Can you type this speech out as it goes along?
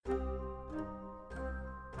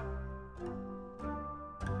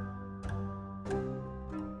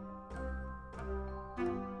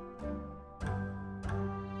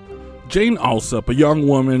Jane Alsop, a young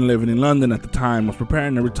woman living in London at the time, was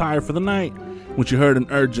preparing to retire for the night when she heard an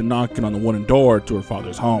urgent knocking on the wooden door to her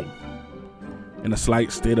father's home. In a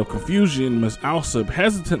slight state of confusion, Miss Alsop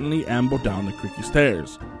hesitantly ambled down the creaky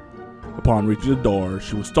stairs. Upon reaching the door,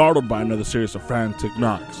 she was startled by another series of frantic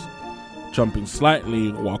knocks, jumping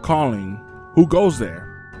slightly while calling, "Who goes there?"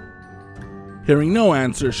 Hearing no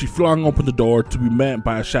answer, she flung open the door to be met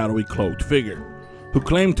by a shadowy cloaked figure, who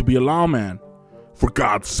claimed to be a lawman. "For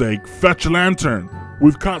God's sake, fetch a lantern!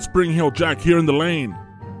 We've caught Spring Hill Jack here in the lane!"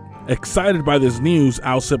 Excited by this news,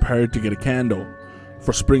 Alsop hurried to get a candle,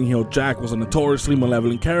 for Spring Hill Jack was a notoriously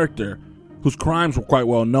malevolent character, whose crimes were quite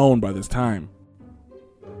well known by this time.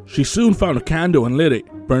 She soon found a candle and lit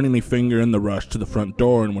it, burning a finger in the rush to the front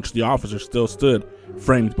door in which the officer still stood,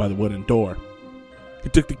 framed by the wooden door. He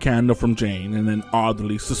took the candle from Jane in an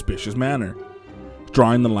oddly suspicious manner,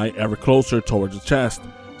 drawing the light ever closer towards his chest,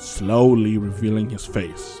 slowly revealing his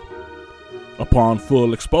face. Upon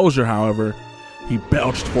full exposure, however, he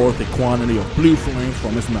belched forth a quantity of blue flames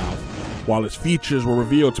from his mouth, while his features were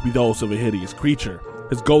revealed to be those of a hideous creature.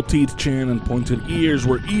 His gold-teethed chin and pointed ears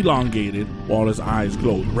were elongated, while his eyes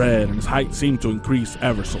glowed red and his height seemed to increase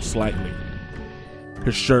ever so slightly.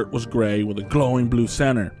 His shirt was gray with a glowing blue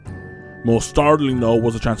center. Most startling, though,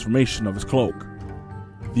 was the transformation of his cloak,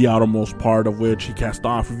 the outermost part of which he cast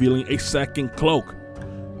off, revealing a second cloak,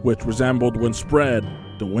 which resembled, when spread,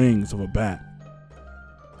 the wings of a bat.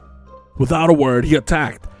 Without a word, he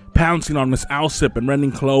attacked, pouncing on Miss Alsop and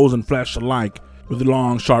rending clothes and flesh alike with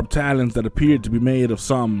long, sharp talons that appeared to be made of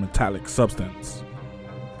some metallic substance.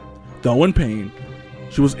 Though in pain,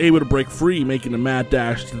 she was able to break free, making a mad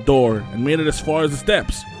dash to the door and made it as far as the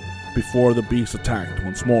steps before the beast attacked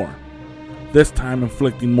once more, this time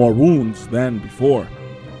inflicting more wounds than before.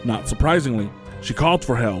 Not surprisingly, she called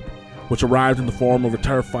for help, which arrived in the form of her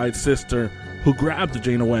terrified sister, who grabbed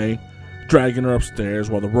Jane away, dragging her upstairs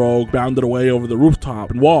while the rogue bounded away over the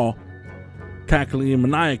rooftop and wall, cackling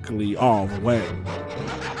maniacally all the way.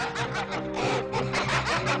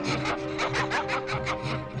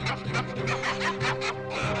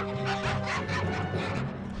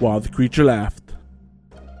 While the creature laughed,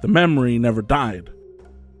 the memory never died.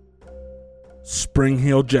 Spring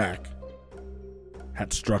Hill Jack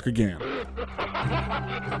had struck again.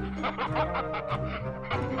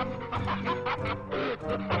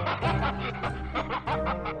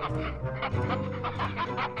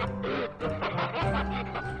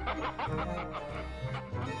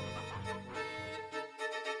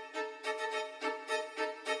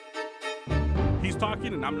 He's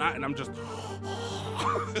talking and I'm not, and I'm just.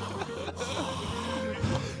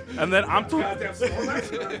 And then I'm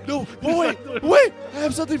No, but wait, I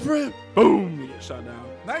have something for him. Boom, you get shot down.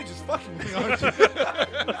 Now you're just fucking me, aren't you?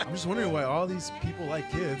 I'm just wondering why all these people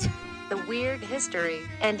like kids. The Weird History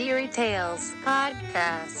and Eerie Tales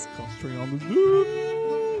podcast. Concentrating on the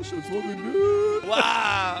news. Shit's fucking good.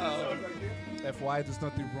 Wow. FYI, there's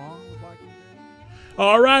nothing wrong with liking things.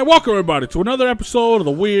 All right, welcome everybody to another episode of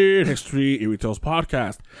the Weird History Eerie Tales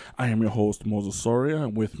podcast. I am your host, Moses Soria,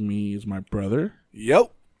 and with me is my brother.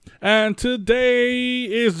 Yep. And today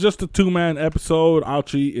is just a two-man episode.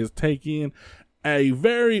 Ouchie is taking a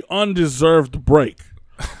very undeserved break.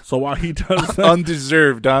 So while he does that,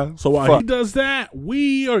 Undeserved, huh? so while he does that,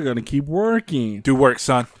 we are going to keep working. Do work,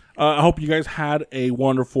 son. I hope you guys had a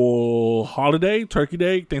wonderful holiday, Turkey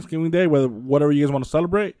Day, Thanksgiving Day, whatever you guys want to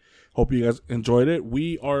celebrate. Hope you guys enjoyed it.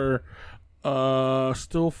 We are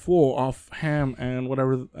still full of ham and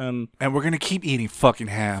whatever, and we're going to keep eating fucking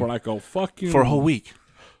ham for like a whole week.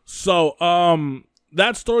 So,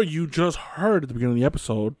 that story you just heard at the beginning of the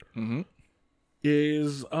episode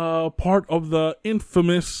is part of the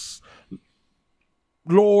infamous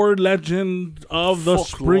lore legend of the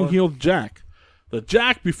Spring Hill Jack. The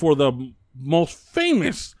Jack before the most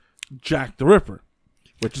famous Jack the Ripper,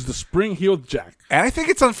 which is the Spring Hill Jack. And I think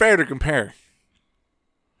it's unfair to compare.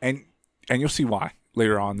 And you'll see why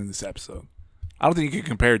later on in this episode. I don't think you can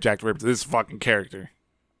compare Jack the Ripper to this fucking character.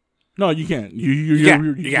 No, you can't. You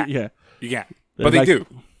can't. Yeah. You can't. But they do.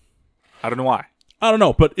 I don't know why. I don't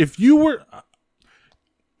know. But if you were...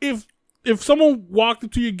 If someone walked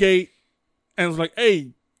into your gate and was like,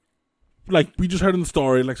 hey, like we just heard in the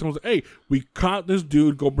story, like someone's like, hey, we caught this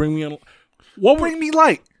dude, go bring me Bring me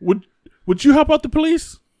light. Would you help out the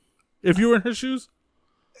police if you were in his shoes?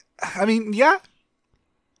 I mean, yeah.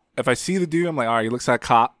 If I see the dude, I'm like, all right, he looks like a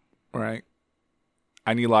cop, right?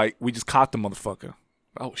 I need light. We just caught the motherfucker.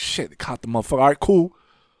 Oh, shit, they caught the motherfucker. All right, cool.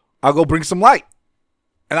 I'll go bring some light.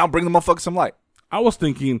 And I'll bring the motherfucker some light. I was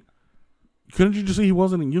thinking, couldn't you just say he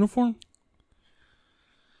wasn't in uniform?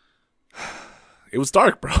 It was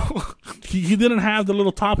dark, bro. He didn't have the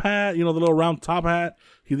little top hat, the little round top hat.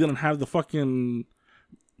 He didn't have the fucking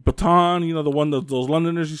baton, the one that those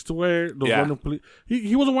Londoners used to wear. Those London police.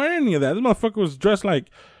 He wasn't wearing any of that. This motherfucker was dressed like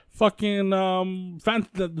fucking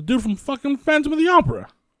the dude from fucking Phantom of the Opera.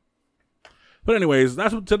 But anyways,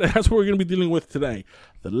 that's what we're gonna be dealing with today.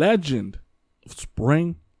 The legend of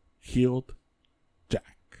Spring-Heeled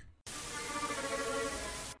Jack.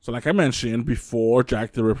 So like I mentioned, before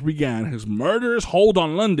Jack the Ripper began his murderous hold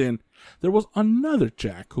on London, there was another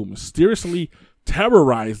Jack who mysteriously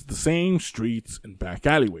terrorized the same streets and back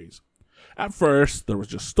alleyways. At first, there was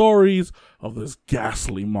just stories of this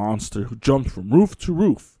ghastly monster who jumped from roof to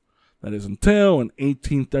roof. That is until in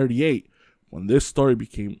 1838, when this story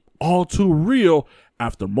became all too real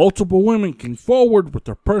after multiple women came forward with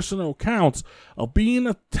their personal accounts of being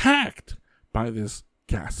attacked by this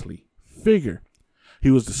ghastly figure. He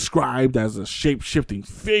was described as a shape-shifting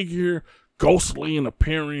figure, ghostly in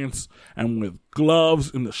appearance, and with gloves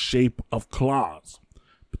in the shape of claws.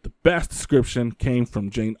 But the best description came from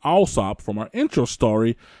Jane Alsop from our intro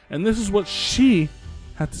story, and this is what she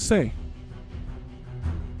had to say.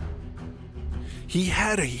 He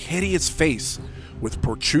had a hideous face with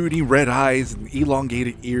protruding red eyes and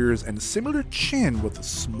elongated ears and a similar chin with a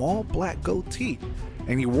small black goatee,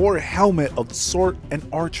 and he wore a helmet of the sort an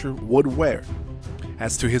archer would wear.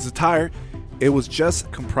 As to his attire, it was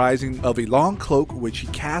just comprising of a long cloak which he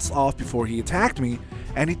cast off before he attacked me,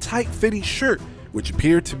 and a tight-fitting shirt which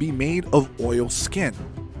appeared to be made of oil skin.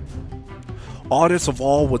 Oddest of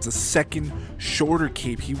all was a second, shorter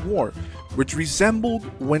cape he wore, which resembled,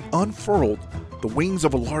 when unfurled, the wings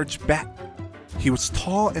of a large bat. He was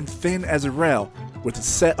tall and thin as a rail, with a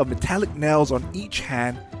set of metallic nails on each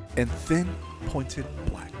hand and thin, pointed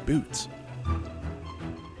black boots.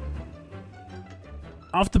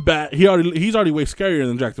 Off the bat, he's already way scarier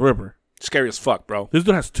than Jack the Ripper. Scary as fuck, bro. This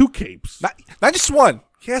dude has two capes. Not just one.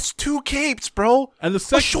 He has two capes, bro. And the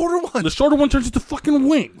shorter one. The shorter one turns into fucking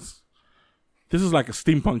wings. This is like a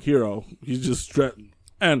steampunk hero. He's just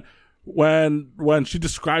and when she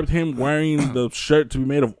described him wearing the shirt to be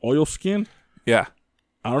made of oil skin, yeah,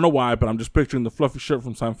 I don't know why, but I'm just picturing the fluffy shirt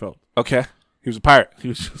from Seinfeld. Okay, he was a pirate. He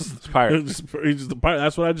was just a pirate. He's just a pirate.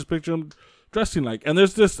 That's what I just picture him dressing like. And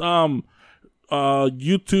there's this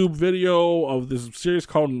YouTube video of this series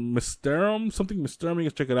called Mysterium, something Mysterium. You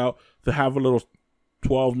can check it out. They have a little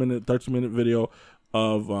 12-minute, 13-minute video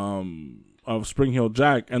of Spring-Heeled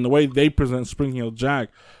Jack, and the way they present Spring-Heeled Jack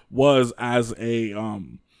was as a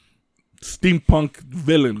steampunk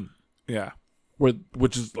villain. Yeah,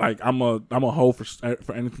 which is like I'm a hoe for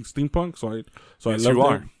anything steampunk. So I love you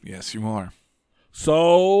are. that. Yes, you are.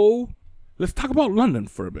 So let's talk about London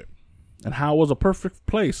for a bit and how it was a perfect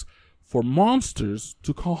place for monsters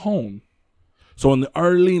to call home. So in the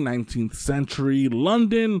early 19th century,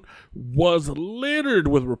 London was littered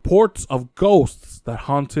with reports of ghosts that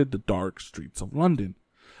haunted the dark streets of London.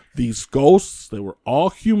 These ghosts, they were all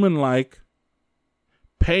human-like,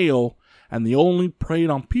 pale, and they only preyed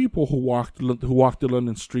on people who walked the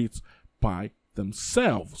London streets by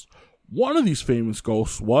themselves. One of these famous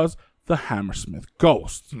ghosts was the Hammersmith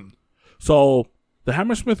Ghost. So the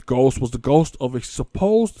Hammersmith Ghost was the ghost of a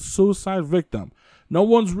supposed suicide victim. No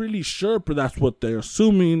one's really sure, but that's what they're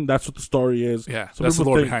assuming. That's what the story is. Yeah, so that's the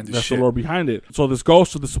lore behind this shit. That's the lore behind it. So this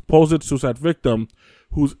ghost of the supposed suicide victim,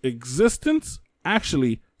 whose existence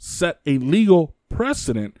actually set a legal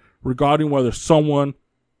precedent regarding whether someone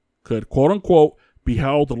could, quote-unquote, be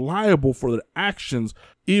held liable for their actions,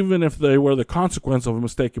 even if they were the consequence of a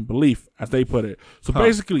mistaken belief, as they put it. So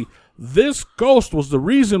basically, this ghost was the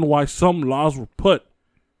reason why some laws were put,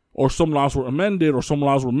 or some laws were amended, or some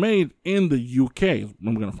laws were made in the UK.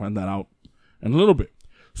 I'm going to find that out in a little bit.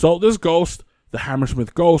 So this ghost, the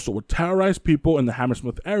Hammersmith Ghost, would terrorize people in the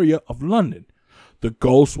Hammersmith area of London. The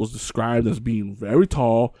ghost was described as being very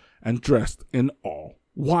tall and dressed in all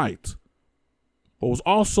white, but was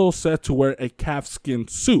also said to wear a calfskin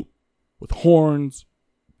suit with horns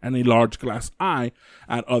and a large glass eye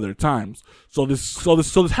at other times. So this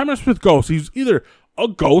Hammersmith Ghost, he's either a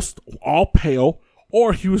ghost, all pale,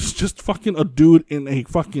 or he was just fucking a dude in a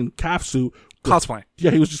fucking calf suit. Cosplaying.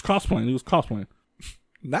 Yeah, he was just cosplaying. He was cosplaying.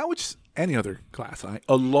 Not which any other glass eye.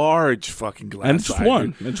 A large fucking glass eye. And just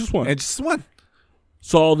one. And just one. And just one.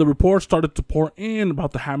 So the reports started to pour in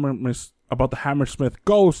about the Hammersmith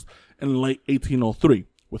Ghost in late 1803,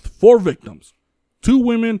 with 4 victims, 2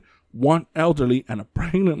 women, 1 elderly, and a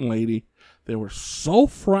pregnant lady. They were so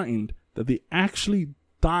frightened that they actually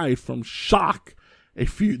died from shock a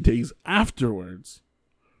few days afterwards.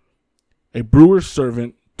 A brewer's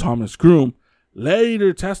servant, Thomas Groom,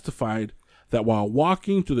 later testified that while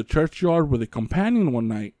walking to the churchyard with a companion one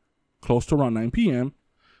night, close to around 9 p.m.,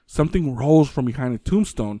 something rose from behind a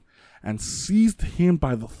tombstone and seized him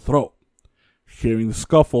by the throat. Hearing the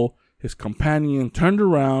scuffle, his companion turned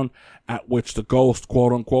around, at which the ghost,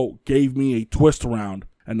 quote-unquote, gave me a twist around,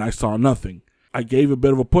 and I saw nothing. I gave a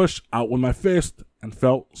bit of a push out with my fist and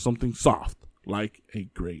felt something soft, like a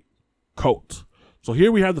great coat. So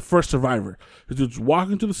here we have the first survivor. This dude's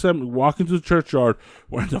walking to the churchyard,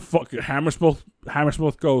 where the fucking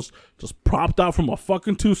Hammersmith ghost just propped out from a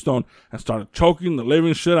fucking tombstone and started choking the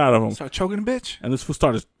living shit out of him. Start choking a bitch. And this fool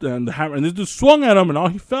started, and this dude swung at him, and all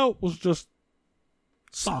he felt was just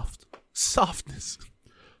softness.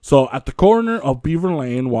 So at the corner of Beaver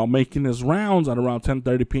Lane, while making his rounds at around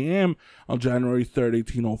 10:30 p.m. on January 3rd,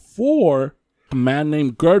 1804, a man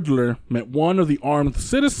named Girdler met one of the armed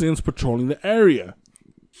citizens patrolling the area,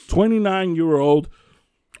 29-year-old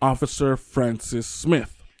Officer Francis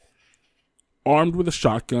Smith. Armed with a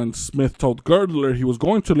shotgun, Smith told Girdler he was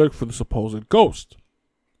going to look for the supposed ghost.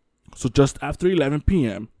 So just after 11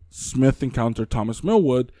 p.m., Smith encountered Thomas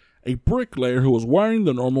Millwood, a bricklayer who was wearing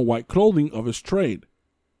the normal white clothing of his trade.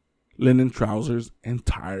 Linen trousers,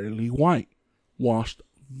 entirely white, washed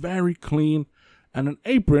very clean, and an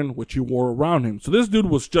apron which he wore around him. So this dude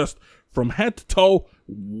was just from head to toe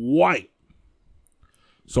white.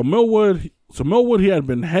 So Millwood, he had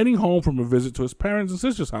been heading home from a visit to his parents and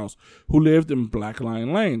sister's house, who lived in Black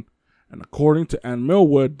Lion Lane. And according to Ann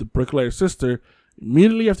Millwood, the bricklayer's sister,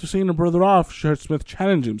 immediately after seeing her brother off, she heard Smith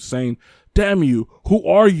challenge him, saying, "Damn you, who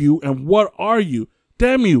are you and what are you?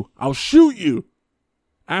 Damn you, I'll shoot you."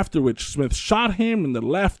 After which Smith shot him in the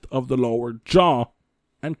left of the lower jaw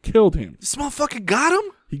and killed him. This motherfucker got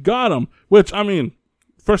him? He got him, which, I mean,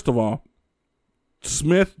 first of all,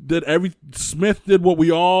 Smith did what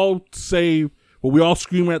we all say, what we all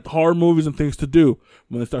scream at horror movies and things to do.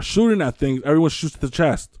 When they start shooting at things, everyone shoots at the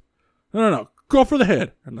chest. No, go for the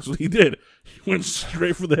head. And that's what he did. He went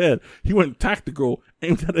straight for the head. He went tactical,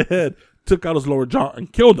 aimed at the head, took out his lower jaw,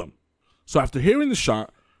 and killed him. So after hearing the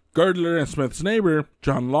shot, Girdler and Smith's neighbor,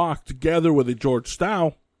 John Locke, together with a George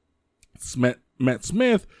Stow, met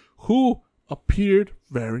Smith, who appeared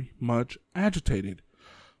very much agitated.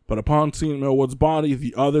 But upon seeing Millwood's body,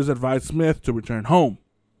 the others advised Smith to return home.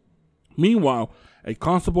 Meanwhile, a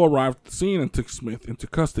constable arrived at the scene and took Smith into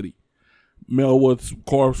custody. Millwood's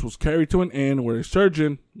corpse was carried to an inn where a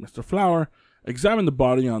surgeon, Mr. Flower, examined the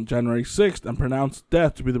body on January 6th and pronounced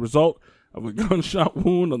death to be the result of a gunshot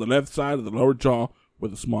wound on the left side of the lower jaw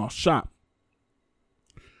with a small shot,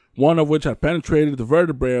 one of which had penetrated the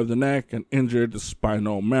vertebrae of the neck and injured the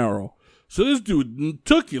spinal marrow. So this dude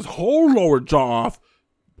took his whole lower jaw off,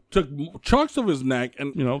 took chunks of his neck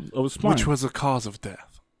and, of his spine. Which was the cause of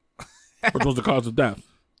death.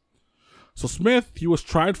 So Smith, he was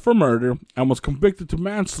tried for murder and was convicted to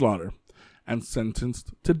manslaughter and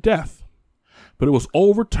sentenced to death. But it was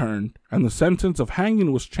overturned and the sentence of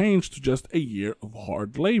hanging was changed to just a year of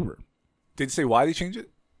hard labor. Did you say why they changed it?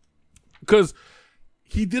 Because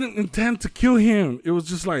he didn't intend to kill him. It was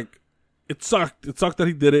just like, it sucked. It sucked that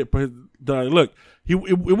he did it. But look,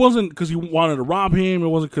 it wasn't because he wanted to rob him. It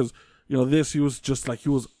wasn't because, he was just like, he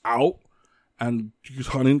was out and he was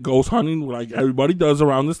ghost hunting like everybody does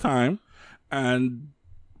around this time. And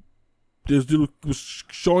this dude was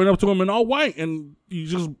showing up to him in all white and he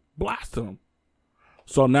just blasted him.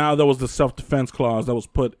 So now there was the self-defense clause that was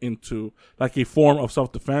put into like a form of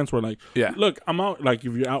self-defense where look, I'm out, like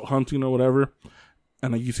if you're out hunting or whatever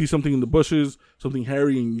and like you see something in the bushes, something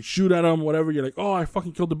hairy and you shoot at them, whatever, you're like, oh, I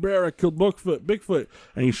fucking killed the bear, I killed Bigfoot.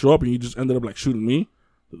 And you show up and you just ended up like shooting me.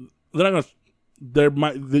 They're not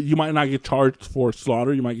you might not get charged for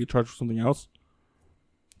slaughter, you might get charged for something else.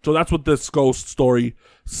 So that's what this ghost story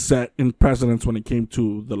set in precedence when it came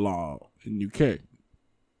to the law in UK.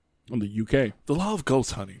 In the UK. The law of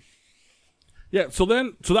ghost hunting. Yeah, so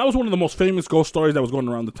that was one of the most famous ghost stories that was going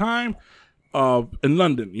around the time in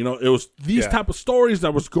London. It was these type of stories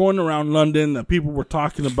that was going around London that people were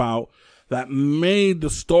talking about that made the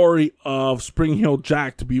story of Spring Hill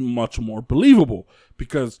Jack to be much more believable.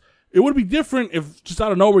 Because it would be different if just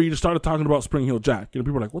out of nowhere you just started talking about Spring Hill Jack.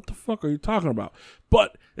 People are like, what the fuck are you talking about?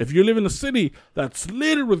 But if you live in a city that's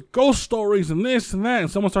littered with ghost stories and this and that, and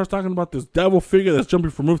someone starts talking about this devil figure that's jumping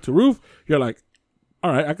from roof to roof, you're like,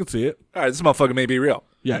 all right, I can see it. All right, this motherfucker may be real.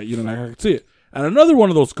 Yeah, I can see it. And another one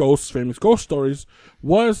of those famous ghost stories,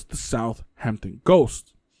 was the Southampton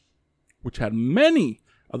ghost, which had many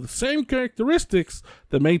of the same characteristics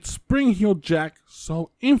that made Spring Hill Jack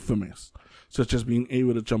so infamous, such as being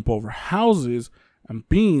able to jump over houses and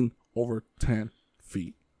being over 10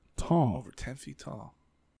 feet tall. Over 10 feet tall.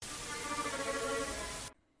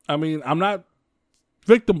 I mean, I'm not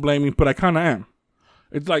victim blaming, but I kind of am.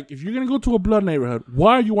 It's like, if you're going to go to a blood neighborhood,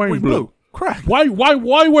 why are you wearing blue? Correct. Why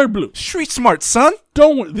wear blue? Street smart, son.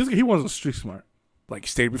 He wasn't street smart. Like you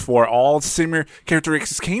stated before, all similar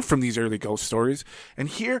characteristics came from these early ghost stories. And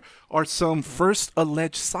here are some first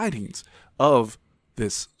alleged sightings of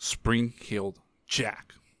this spring-heeled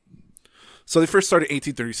Jack. So they first started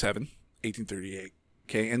 1837, 1838.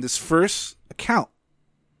 Okay, and this first account,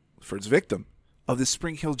 first victim of this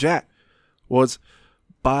spring-heeled Jack was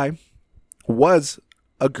a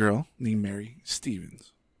girl named Mary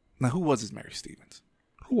Stevens. Now, who was this Mary Stevens?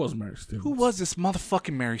 Who was Mary Stevens? Who was this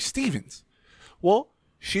motherfucking Mary Stevens? Well,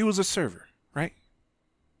 she was a server, right?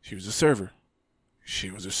 She was a server.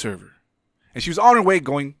 And she was on her way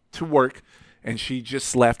going to work, and she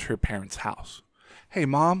just left her parents' house. Hey,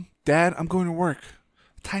 Mom, Dad, I'm going to work.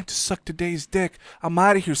 Time to suck today's dick. I'm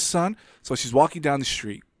out of here, son. So she's walking down the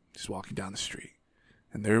street.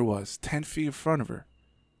 And there it was, 10 feet in front of her,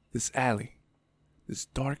 this alley. This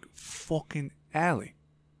dark fucking alley.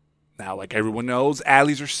 Now, like everyone knows,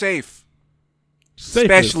 alleys are safe.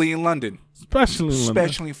 Especially in London.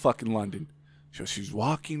 Especially in fucking London. So she's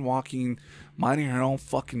walking, minding her own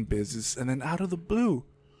fucking business, and then out of the blue,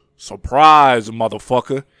 surprise,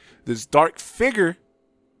 motherfucker, this dark figure,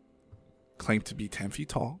 claimed to be 10 feet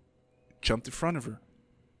tall, jumped in front of her,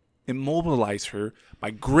 immobilized her by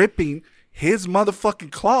gripping his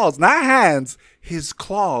motherfucking claws, not hands, his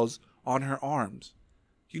claws on her arms.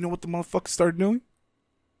 You know what the motherfucker started doing?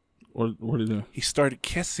 What did he do? He started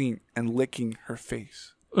kissing and licking her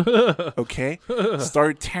face. Okay?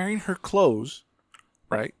 Started tearing her clothes,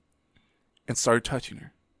 right? And started touching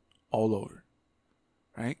her all over,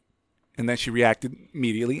 right? And then she reacted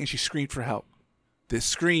immediately and she screamed for help. This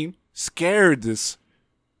scream scared this,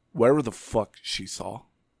 whatever the fuck she saw,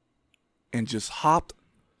 and just hopped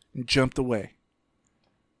and jumped away.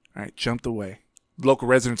 All right, jumped away. Local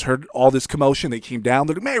residents heard all this commotion. They came down.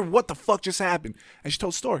 They're like, man, what the fuck just happened? And she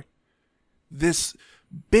told a story. This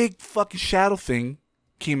big fucking shadow thing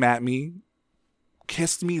came at me,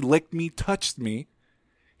 kissed me, licked me, touched me.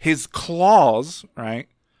 His claws, right,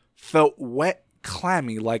 felt wet,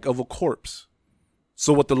 clammy, like of a corpse.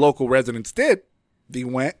 So what the local residents did, they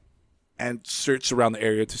went and searched around the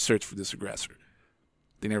area to search for this aggressor.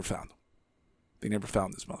 They never found him. They never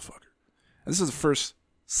found this motherfucker. And this is the first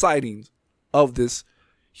sightings of this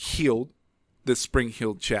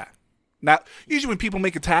spring-heeled Jack. Now, usually when people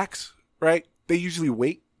make attacks, right, they usually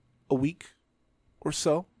wait a week or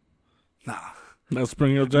so. Nah. Not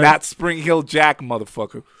spring-heeled Jack? Not spring-heeled Jack,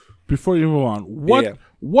 motherfucker. Before you move on,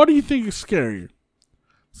 what do you think is scarier?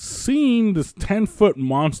 Seeing this 10-foot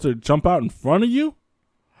monster jump out in front of you?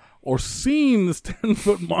 Or seeing this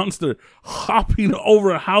 10-foot monster hopping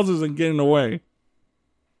over houses and getting away?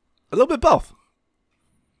 A little bit both.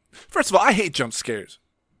 First of all, I hate jump scares.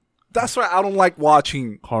 That's why I don't like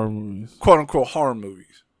watching horror movies, quote unquote horror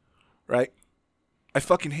movies, right? I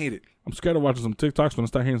fucking hate it. I'm scared of watching some TikToks when I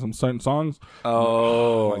start hearing some certain songs.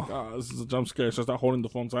 Oh, like, this is a jump scare. So I start holding the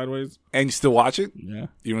phone sideways. And you still watch it? Yeah.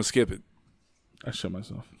 You want to skip it? I shit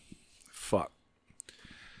myself. Fuck.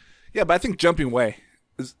 Yeah, but I think jumping away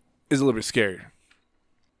is a little bit scarier.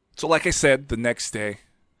 So, like I said, the next day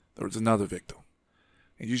there was another victim,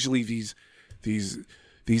 and usually these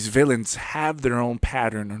villains have their own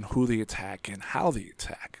pattern on who they attack and how they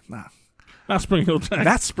attack. Not Spring-heeled Jack.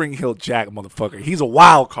 Not Spring-heeled Jack, motherfucker. He's a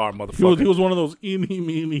wild card, motherfucker. He was one of those eeny,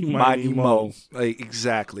 meeny, mighty mo. Like,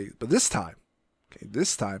 exactly. But this time, he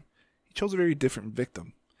chose a very different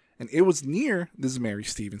victim. And it was near this Mary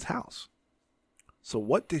Stevens' house. So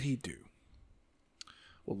what did he do?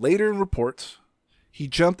 Well, later in reports, he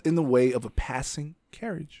jumped in the way of a passing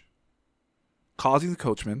carriage, causing the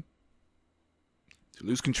coachman to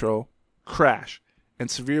lose control, crash,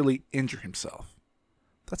 and severely injure himself.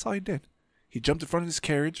 That's all he did. He jumped in front of this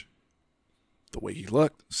carriage. The way he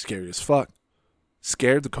looked, scary as fuck.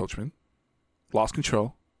 Scared the coachman, lost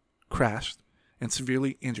control, crashed, and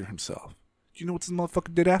severely injured himself. Do you know what this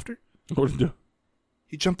motherfucker did after? What did he do?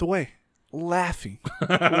 He jumped away, laughing.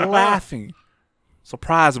 Laughing.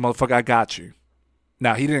 Surprise, motherfucker, I got you.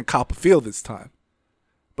 Now, he didn't cop a feel this time.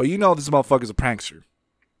 But you know this motherfucker's a prankster.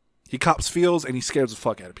 He cops feels and he scares the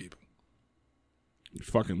fuck out of people.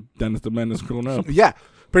 Fucking Dennis the Menace grown up. Yeah,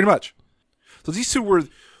 pretty much. So these two were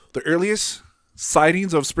the earliest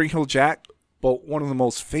sightings of Spring-heeled Jack, but one of the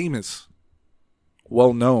most famous,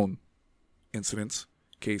 well-known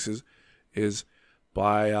cases is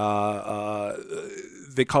by,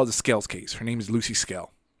 they call it the Scales case. Her name is Lucy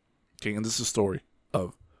Scale. Okay, and this is the story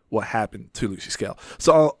of what happened to Lucy Scale.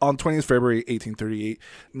 So on 20th February 1838,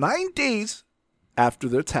 9 days after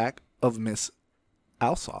the attack of Miss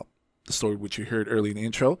Alsop, the story which you heard early in the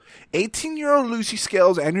intro. 18-year-old Lucy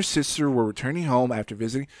Scales and her sister were returning home after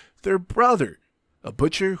visiting their brother, a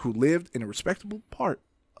butcher who lived in a respectable part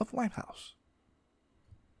of Limehouse.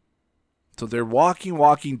 So they're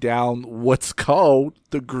walking down what's called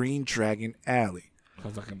the Green Dragon Alley.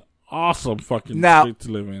 Sounds like an awesome fucking Now, street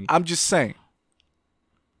to live in. I'm just saying,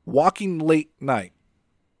 walking late night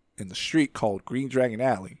in the street called Green Dragon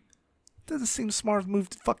Alley doesn't seem the smartest move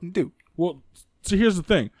to fucking do. Well, so here's the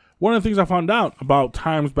thing. One of the things I found out about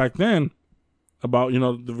times back then, about,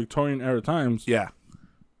 the Victorian era times, Yeah.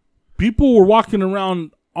 people were walking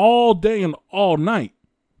around all day and all night.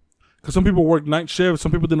 Because some people worked night shifts,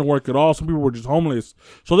 some people didn't work at all, some people were just homeless.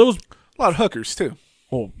 So there was A lot of hookers, too.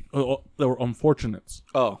 there were unfortunates.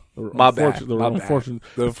 Oh, They were my bad. unfortunate- they were unfortunate.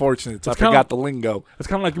 The unfortunates. I It's kinda- forgot the lingo. It's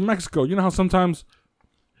kind of like in Mexico. You know how sometimes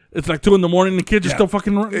it's like 2 a.m. and the kids are still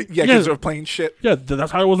fucking running? Yeah, kids are playing shit. Yeah,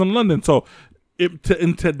 that's how it was in London. So,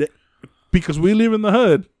 because we live in the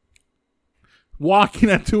hood, walking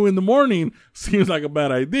at 2 a.m. seems like a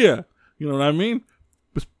bad idea. You know what I mean?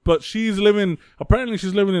 But apparently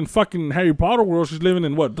she's living in fucking Harry Potter world. She's living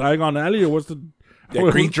in what, Diagon Alley, or what's the... Yeah,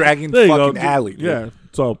 Green Dragon There you go. fucking alley. Dude. Yeah,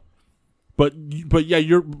 so... But yeah,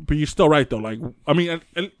 you're still right, though. Like, I mean,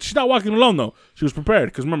 and she's not walking alone, though. She was prepared,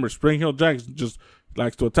 because remember, Spring Hill Jack just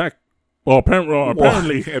likes to attack. Well,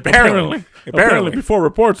 apparently, before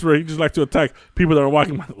reports where he just likes to attack people that are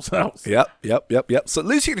walking by themselves. Yep. So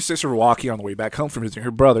Lucy and her sister were walking on the way back home from visiting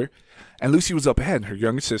her brother, and Lucy was up ahead, and her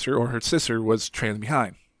younger sister, or her sister, was trailing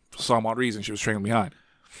behind. For some odd reason, she was trailing behind.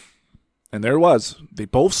 And there it was. They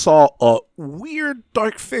both saw a weird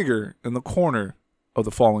dark figure in the corner of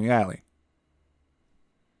the following alley.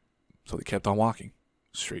 So they kept on walking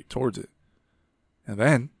straight towards it. And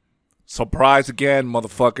then, surprise again,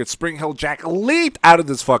 motherfucker, Spring Hill Jack leaped out of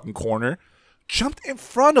this fucking corner, jumped in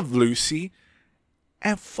front of Lucy,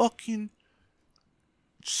 and fucking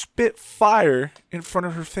spit fire in front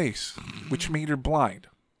of her face, which made her blind.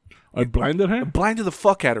 I blinded her? Blinded the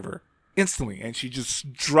fuck out of her instantly, and she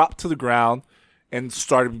just dropped to the ground and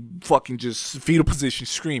started fucking just fetal position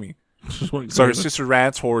screaming. So her sister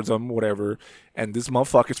ran towards him, whatever, and this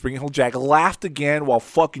motherfucker, Spring Hill Jack, laughed again while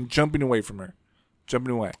fucking jumping away from her.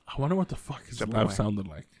 Jumping away. I wonder what the fuck his Jumping laugh away. sounded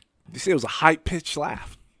like. They say it was a high-pitched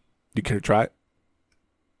laugh. You care to try it?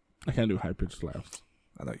 I can't do high-pitched laughs.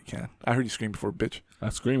 I know you can. I heard you scream before, bitch.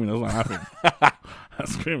 That's screaming. That's not laughing.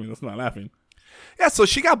 That's screaming. That's not laughing. Yeah, so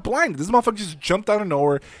she got blinded. This motherfucker just jumped out of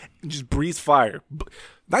nowhere and just breathed fire.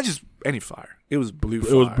 Not just any fire. It was blue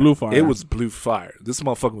fire. It was blue fire. It was blue fire. This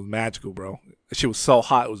motherfucker was magical, bro. That shit was so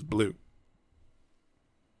hot, it was blue.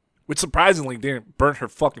 Which surprisingly didn't burn her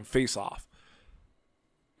fucking face off.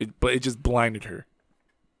 But it just blinded her.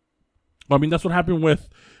 I mean, that's what happened with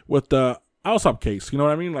the Alsop case. You know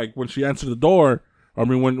what I mean? Like when she answered the door. I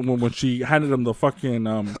mean, when she handed him the fucking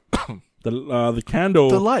the candle,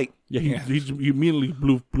 The light. Yeah, he immediately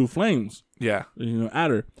blew flames. Yeah. At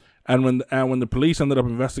her. And when the police ended up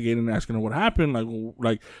investigating and asking her what happened,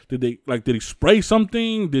 like did he spray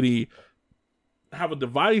something? Did he have a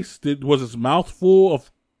device? Was his mouth full of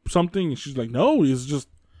something? And she's like, no, he just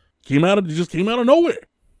came out of nowhere.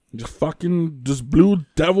 He just fucking blue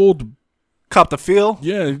deviled. Copped the feel.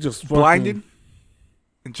 Yeah, he just fucking, Blinded.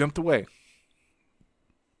 And jumped away.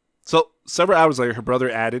 So several hours later, her brother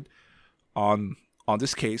added on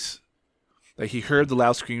this case that he heard the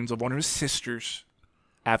loud screams of one of his sisters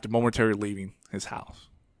after momentarily leaving his house.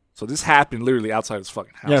 So this happened literally outside his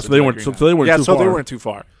fucking house. Yeah, so they weren't too far. They weren't too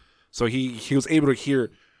far. So he was able to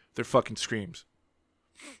hear their fucking screams.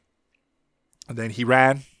 And then he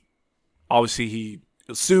ran. Obviously, he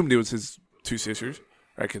assumed it was his two sisters,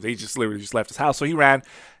 right? Because they just literally just left his house. So he ran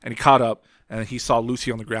and he caught up, and he saw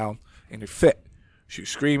Lucy on the ground in a fit. She was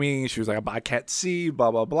screaming. She was like, I can't see,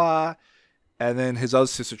 blah, blah, blah. And then his other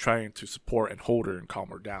sister trying to support and hold her and calm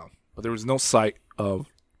her down. But there was no sight of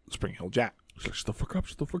Spring Hill Jack. She's like, shut the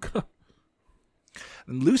fuck up.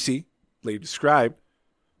 And Lucy later described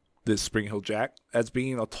this Spring Hill Jack as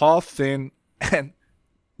being a tall, thin, and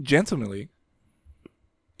gentlemanly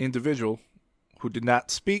individual who did not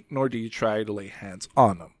speak nor did he try to lay hands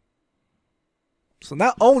on them. So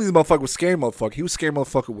not only the motherfucker was scared motherfucker, he was scared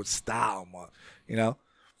motherfucker with style,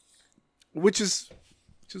 which is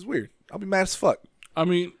weird. I'll be mad as fuck. I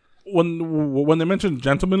mean, when they mentioned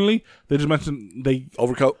gentlemanly, they just mentioned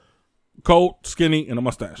Overcoat, coat, skinny, and a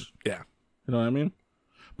mustache. yeah. You know what I mean?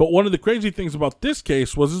 But one of the crazy things about this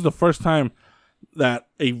case was this is the first time that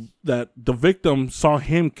the victim saw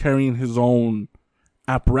him carrying his own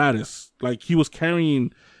apparatus. Like he was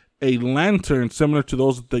carrying a lantern similar to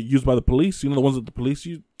those that used by the police. You know, the ones that the police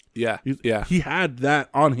use. Yeah. He had that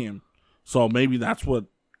on him, so maybe that's what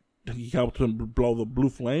he helped him blow the blue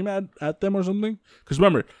flame at them or something. Because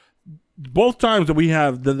remember, both times that we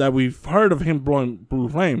have that we've heard of him blowing blue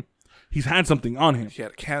flame, he's had something on him. He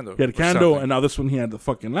had a candle. He had a candle, and now this one he had the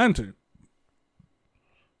fucking lantern.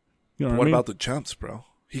 You know what I mean? about the jumps, bro?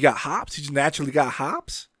 He got hops. He just naturally got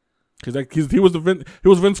hops. Because he was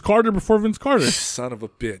Vince Carter before Vince Carter. Son of a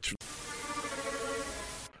bitch.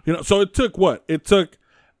 You know, so it took what? It took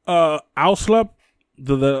Alsep,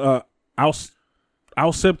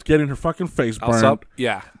 Alsep getting her fucking face burned. Alsep?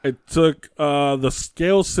 Yeah. It took the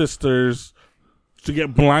Scale sisters to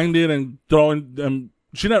get blinded and throwing them.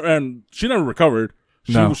 She never recovered.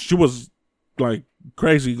 She was like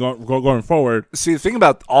crazy going forward. See, the thing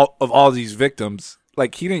about all these victims,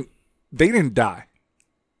 like they didn't die.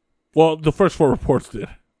 Well, the first 4 reports did.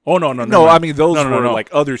 Oh no! I mean those were like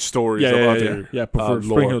other stories of other. Yeah. For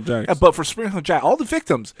Spring Hill Jack. Yeah, but for Spring Hill Jack, all the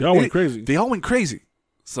victims they all went crazy. They all went crazy.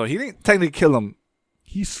 So he didn't technically kill them.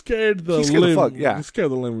 He scared the fuck. Yeah, he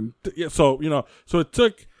scared the living. Yeah. So so it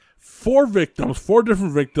took 4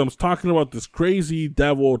 different victims, talking about this crazy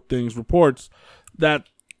devil things. Reports that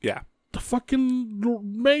the fucking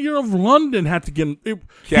mayor of London had to get.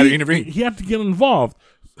 He had to intervene. He had to get involved.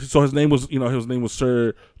 So his name was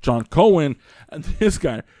Sir John Cohen, and this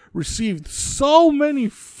guy received so many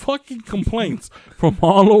fucking complaints from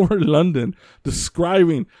all over London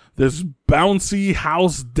describing this bouncy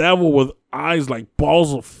house devil with eyes like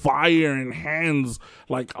balls of fire and hands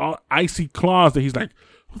like icy claws that he's like,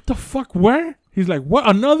 what the fuck, where? He's like, what,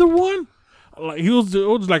 another one? Like it was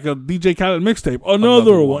like a DJ Khaled mixtape.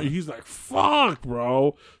 Another one. He's like, fuck,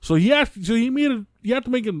 bro. So he had to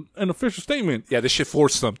make an official statement. Yeah, this shit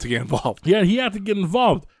forced them to get involved. Yeah, he had to get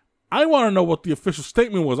involved. I want to know what the official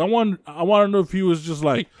statement was. I want to know if he was just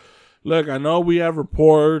like, look, I know we have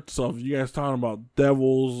reports of you guys talking about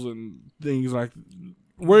devils and things like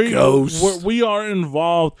ghosts. We are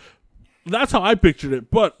involved. That's how I pictured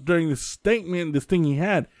it. But during this statement, this thing he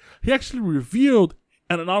actually revealed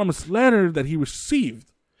an anonymous letter that he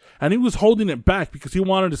received, and he was holding it back because he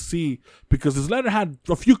wanted to see, because this letter had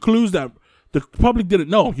a few clues that the public didn't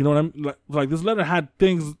know. You know what I mean? Like this letter had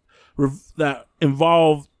things that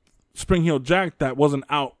involved Spring Hill Jack that wasn't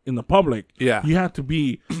out in the public. Yeah, you had to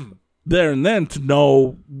be there and then to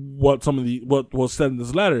know what what was said in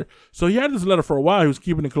this letter. So he had this letter for a while. He was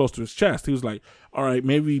keeping it close to his chest. He was like, all right,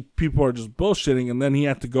 maybe people are just bullshitting. And then he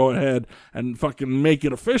had to go ahead and fucking make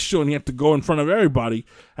it official, and he had to go in front of everybody,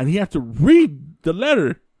 and he had to read the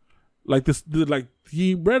letter like this. Like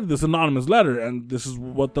he read this anonymous letter, and this is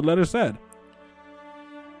what the letter said.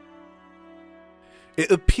 It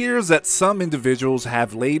appears that some individuals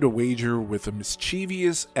have laid a wager with a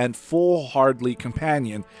mischievous and foolhardy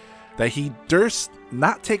companion that he durst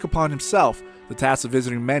not take upon himself the task of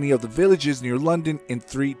visiting many of the villages near London in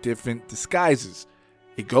 3 different disguises: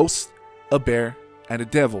 a ghost, a bear, and a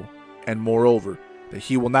devil, and moreover, that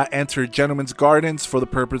he will not enter gentlemen's gardens for the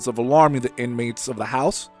purpose of alarming the inmates of the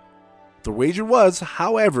house. The wager was,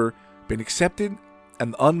 however, been accepted,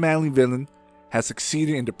 and the unmanly villain has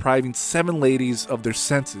succeeded in depriving 7 ladies of their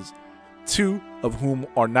senses, 2 of whom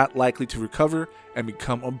are not likely to recover and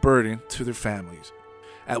become a burden to their families.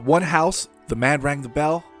 At one house, the man rang the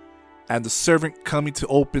bell, and the servant coming to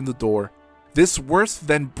open the door, this worse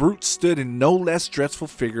than brute stood in no less dreadful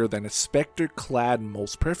figure than a spectre clad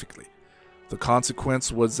most perfectly. The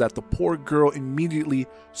consequence was that the poor girl immediately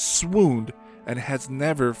swooned and has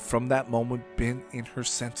never from that moment been in her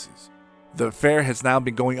senses. The affair has now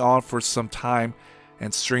been going on for some time,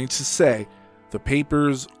 and strange to say, the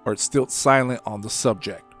papers are still silent on the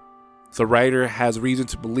subject. The writer has reason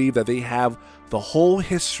to believe that they have the whole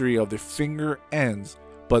history of their finger ends,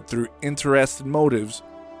 but through interested motives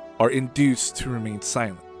are induced to remain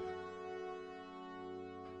silent.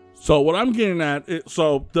 So what I'm getting at, he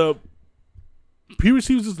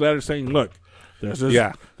receives this letter saying, look, there's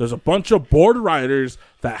a bunch of bored writers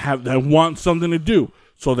that want something to do.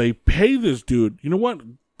 So they pay this dude, you know what?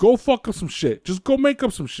 Go fuck up some shit. Just go make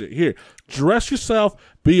up some shit. Here, dress yourself,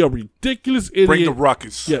 be a ridiculous idiot. Bring the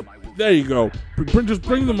ruckus. Yeah, there you go. Just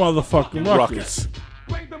bring the motherfucking ruckus.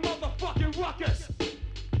 Bring the motherfucking ruckus.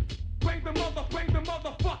 Bring the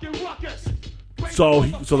motherfucking ruckus. So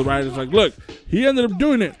the writer's like, look, he ended up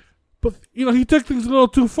doing it. But, he took things a little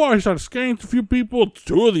too far. He started scaring a few people.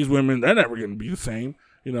 2 of these women, they're never going to be the same,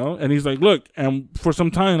 And he's like, look, and for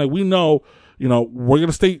some time, like, we know, we're going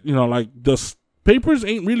to stay, like, the papers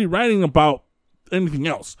ain't really writing about anything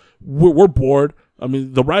else. We're bored. I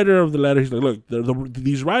mean, the writer of the letter, he's like, look,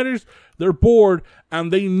 these writers, they're bored,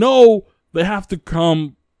 and they know they have to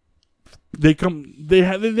come, they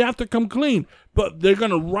have to come clean, but they're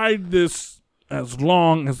going to write this as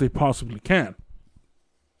long as they possibly can.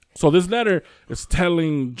 So this letter is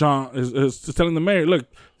telling John, is telling the mayor, look,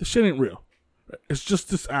 this shit ain't real. It's just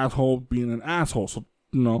this asshole being an asshole. So,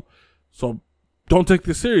 so don't take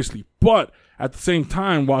this seriously. But at the same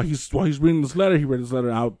time, while he's reading this letter, he read this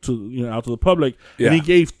letter out to the public, and he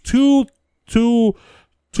gave two,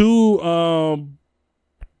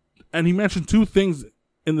 and he mentioned two things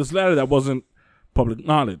in this letter that wasn't public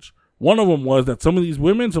knowledge. One of them was that some of these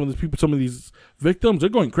women, some of these people, some of these victims, they're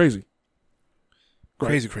going crazy.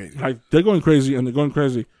 Crazy. Like, they're going crazy, and they're going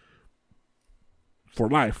crazy for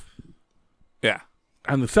life. Yeah.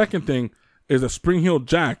 And the second thing is that Spring Heel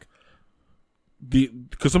Jack,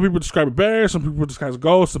 because some people describe a bear, some people describe a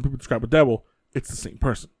ghost, some people describe a devil. It's the same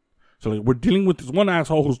person. So like, we're dealing with this one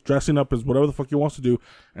asshole who's dressing up as whatever the fuck he wants to do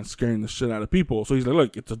and scaring the shit out of people. So he's like,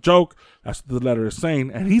 look, it's a joke. That's what the letter is saying.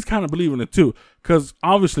 And he's kind of believing it too. Because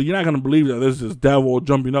obviously you're not going to believe that there's this devil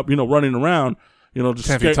jumping up, running around, just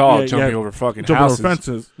 10 feet tall, jumping over fucking houses. Jumping over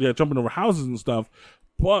fences. Yeah, jumping over houses and stuff.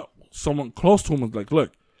 But someone close to him was like,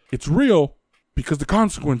 look, it's real because the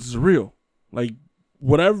consequences are real. Like,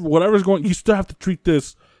 whatever's going, you still have to treat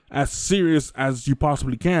this as serious as you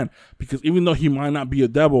possibly can, because even though he might not be a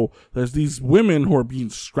devil, there's these women who are being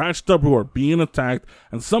scratched up, who are being attacked,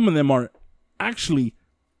 and some of them are actually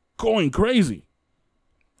going crazy.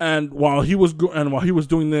 And while he was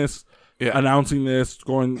doing this, announcing this,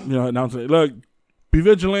 announcing, look, be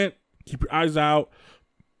vigilant, keep your eyes out,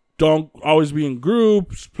 don't always be in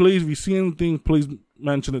groups, please, if you see anything, please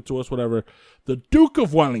mention it to us, whatever. The Duke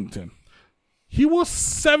of Wellington, he was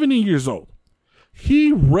 70 years old.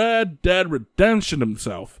 He Red Dead Redemption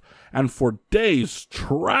himself, and for days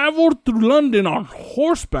traveled through London on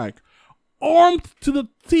horseback, armed to the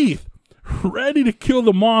teeth, ready to kill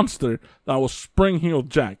the monster that was Spring Heel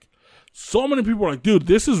Jack. So many people are like, dude,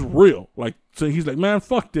 this is real. Like, so he's like, man,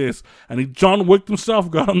 fuck this. And he John Wicked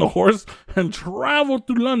himself, got on the horse, and traveled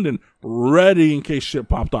through London, ready in case shit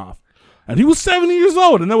popped off. And he was 70 years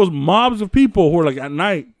old, and there was mobs of people who were like, at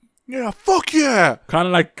night, yeah, fuck yeah. Kind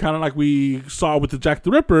of like we saw with the Jack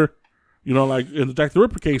the Ripper, like in the Jack the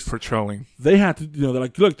Ripper case. Patrolling. They had to, they're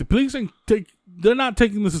like, look, the police they're not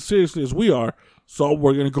taking this as seriously as we are, so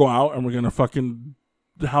we're going to go out and we're going to fucking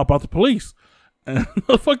help out the police. And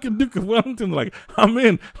the fucking Duke of Wellington, like, I'm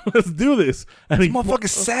in, let's do this. And this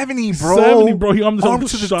motherfucker's 70, bro. 70, bro. He armed to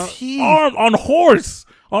the teeth. Armed on horse.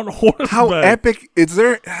 On horse. How epic is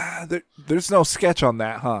there? There's no sketch on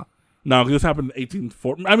that, huh? No, this happened in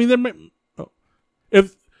 1840. I mean,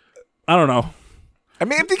 I don't know. I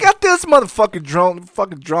mean, if they got this motherfucker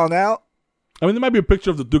drawn out. I mean, there might be a picture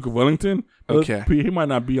of the Duke of Wellington. Okay. He might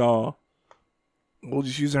not be all. We'll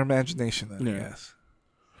just use our imagination then, I guess.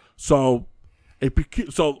 So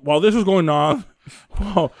while this is going on,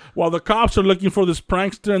 while the cops are looking for this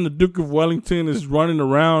prankster and the Duke of Wellington is running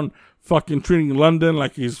around fucking treating London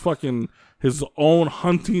like he's fucking his own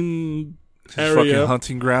hunting area. Fucking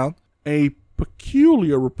hunting ground. A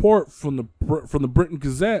peculiar report from the Britain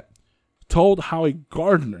Gazette told how a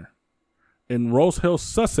gardener in Rose Hill,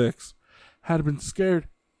 Sussex, had been scared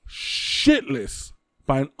shitless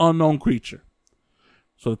by an unknown creature.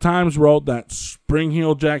 So the Times wrote that Spring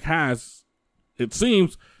Heel Jack has, it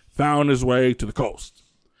seems, found his way to the coast.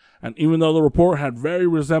 And even though the report had very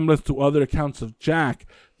resemblance to other accounts of Jack,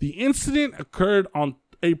 the incident occurred on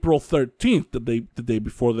April 13th, the day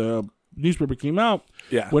before the newspaper came out,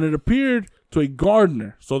 when it appeared to a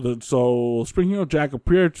gardener. So Spring Heel Jack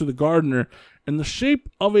appeared to the gardener in the shape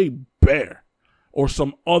of a bear or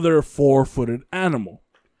some other four-footed animal,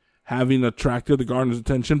 having attracted the gardener's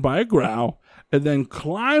attention by a growl, and then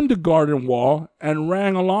climbed the garden wall and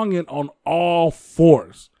ran along it on all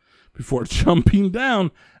fours before jumping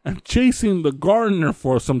down and chasing the gardener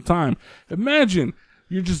for some time. Imagine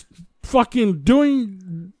you're just fucking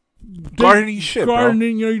doing gardening shit, bro.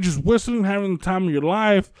 You're just whistling, having the time of your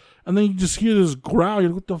life, and then you just hear this growl.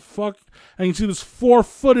 You're like, what the fuck? And you see this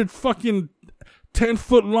 4-footed fucking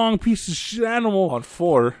 10-foot long piece of shit animal on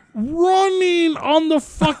 4 running on the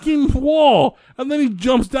fucking wall, and then he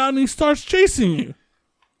jumps down and he starts chasing you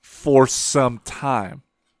for some time.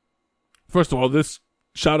 First of all, this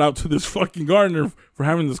shout out to this fucking gardener for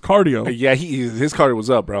having this cardio. Yeah, his cardio was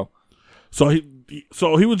up, bro. So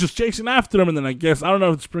he was just chasing after him, and then I guess, I don't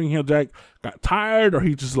know if Spring Heel Jack got tired or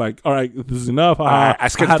he just like, all right, this is enough. I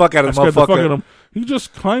scared the fuck out of the motherfucker. He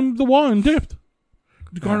just climbed the wall and dipped.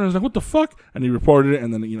 The gardener was like, what the fuck? And he reported it,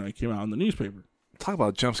 and then it came out in the newspaper. Talk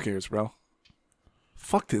about jump scares, bro.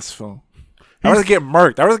 Fuck this film. I'd rather get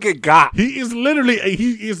murked. I'd rather get got. He is literally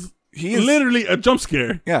literally a jump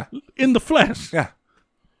scare. Yeah. In the flesh. Yeah.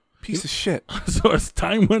 Piece of shit. So as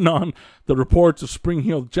time went on, the reports of Spring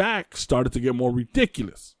Heel Jack started to get more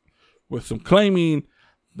ridiculous, with some claiming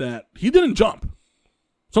that he didn't jump.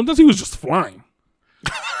 Sometimes he was just flying.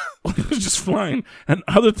 He was just flying, and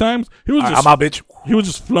other times he was just I'm out, bitch. he was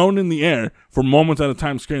just flown in the air for moments at a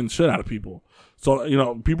time, scaring the shit out of people.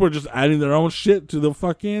 So, people are just adding their own shit to the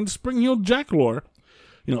fucking Spring-Heeled Jack lore.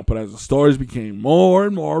 But as the stories became more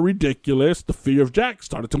and more ridiculous, the fear of Jack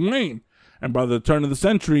started to wane. And by the turn of the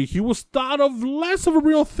century, he was thought of less of a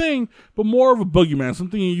real thing, but more of a boogeyman,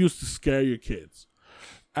 something you used to scare your kids.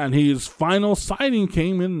 And his final sighting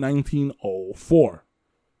came in 1904.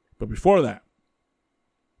 But before that,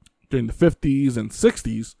 during the 50s and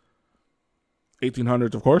 60s,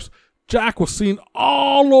 1800s, of course, Jack was seen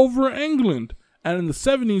all over England. And in the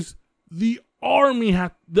 70s, the army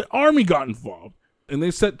got involved. And they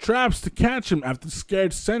set traps to catch him after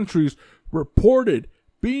scared sentries reported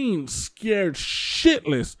being scared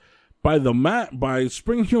shitless by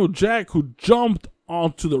Spring-Heeled Jack, who jumped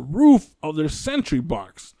onto the roof of their sentry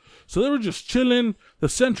box. So they were just chilling. The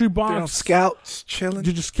sentry box. Scouts chilling.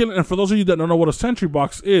 You're just killing. And for those of you that don't know what a sentry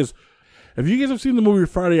box is, if you guys have seen the movie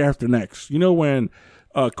Friday After Next, when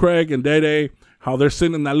Craig and Day, how they're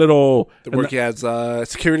sitting in that little... The work he has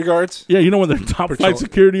security guards? Yeah, when they're top flight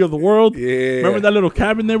security of the world? Yeah. Remember that little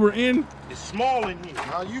cabin they were in? It's small in here.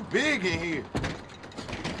 Now you big in here.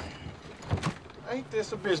 Ain't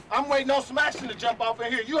this a bitch? I'm waiting on some action to jump off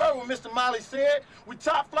in here. You heard what Mr. Molly said? We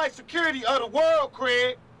top flight security of the world,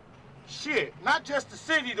 Craig. Shit, not just the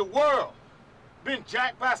city, the world. Been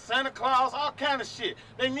jacked by Santa Claus, all kind of shit.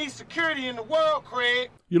 They need security in the world, Craig.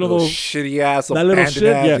 Those shitty ass, that little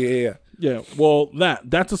shit, yeah. Yeah, well,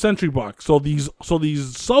 that's a sentry box. So these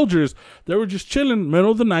soldiers, they were just chilling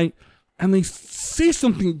middle of the night, and they see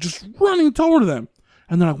something just running toward them,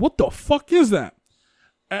 and they're like, "What the fuck is that?"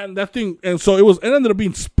 And that thing, and so it ended up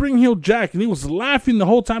being Spring-Heeled Jack, and he was laughing the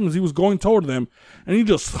whole time as he was going toward them, and he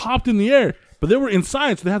just hopped in the air. But they were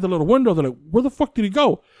inside, so they had the little window. They're like, "Where the fuck did he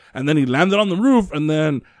go?" And then he landed on the roof, and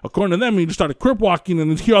then according to them, he just started crip walking,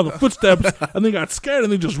 and then hear all the footsteps, and they got scared,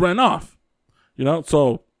 and they just ran off.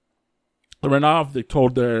 So. They ran off. They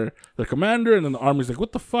told their commander, and then the army's like,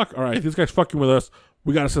 "What the fuck? All right, this guy's fucking with us.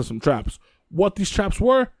 We gotta set some traps." What these traps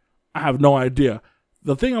were, I have no idea.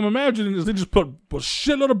 The thing I'm imagining is they just put a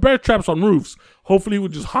shitload of bear traps on roofs. Hopefully, he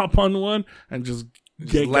would just hop on one and just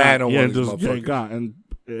get land got. on Yeah, one of these just get motherfuckers. got.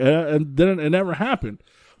 And then it never happened.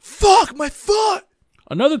 Fuck my foot.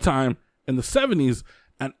 Another time in the 70s,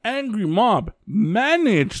 an angry mob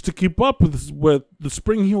managed to keep up with the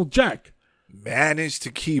Spring-Heeled Jack. Managed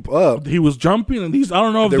to keep up. He was jumping, and I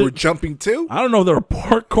don't know if They were jumping too? I don't know if they were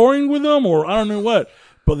parkouring with him or I don't know what,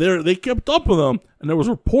 but they kept up with him, and it was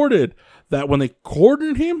reported that when they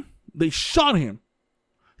cornered him, they shot him.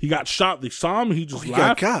 He got shot. They saw him. He just He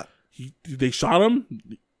laughed. got caught. They shot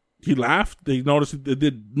him. He laughed. They noticed it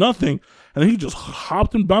did nothing, and then he just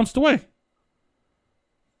hopped and bounced away.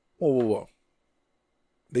 Whoa.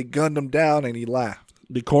 They gunned him down, and he laughed.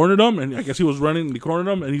 They cornered him, and I guess he was running, and they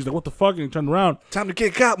cornered him, and he's like, "What the fuck?" And he turned around, Time to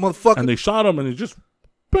get caught, motherfucker. and they shot him, and he just,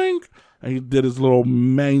 bang, and he did his little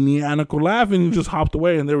maniacal laugh, and he just hopped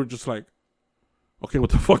away, and they were just like, "Okay, what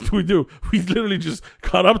the fuck do we do?" We literally just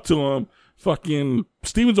caught up to him. Fucking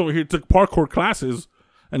Stevens over here took parkour classes,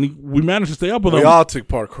 and we managed to stay up with We him, all took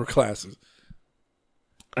parkour classes.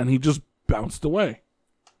 and he just bounced away.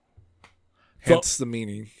 Hence the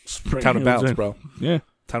meaning. Spring Time to Heels bounce, in. bro. Yeah.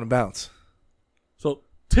 Time to bounce. So,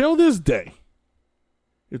 till this day,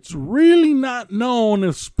 it's really not known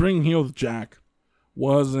if Spring-Heeled Jack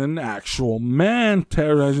was an actual man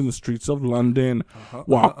terrorizing the streets of London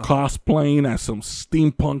while cosplaying as some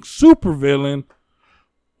steampunk supervillain,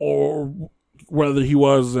 or whether he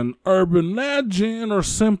was an urban legend or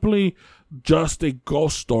simply just a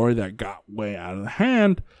ghost story that got way out of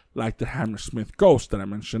hand, like the Hammersmith ghost that I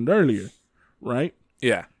mentioned earlier, right?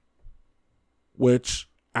 Yeah. Which,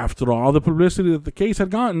 after all the publicity that the case had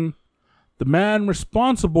gotten, the man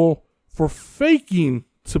responsible for faking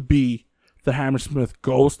to be the Hammersmith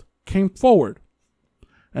ghost came forward,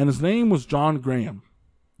 and his name was John Graham.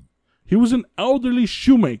 He was an elderly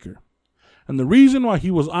shoemaker, and the reason why he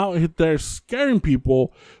was out there scaring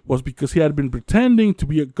people was because he had been pretending to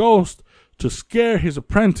be a ghost to scare his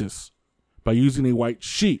apprentice by using a white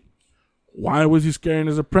sheet. Why was he scaring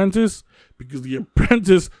his apprentice? Because the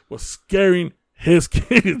apprentice was scaring his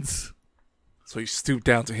kids. So he stooped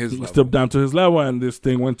down to his He level. stepped down to his level, and this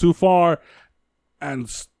thing went too far, and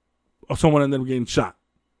someone ended up getting shot.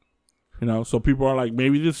 So people are like,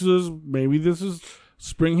 maybe this is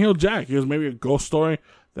Spring-Heeled Jack. It was maybe a ghost story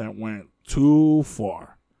that went too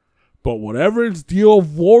far. But whatever its deal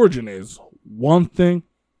of origin is, one thing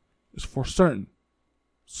is for certain: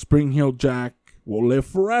 Spring-Heeled Jack will live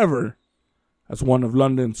forever as one of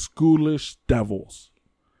London's ghoulish devils.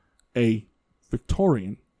 a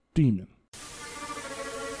Victorian demon.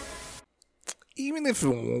 Even if it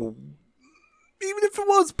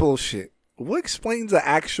was bullshit, what explains the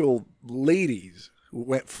actual ladies who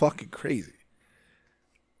went fucking crazy?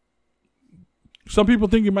 Some people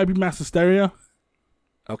think it might be mass hysteria.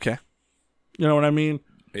 Okay. You know what I mean?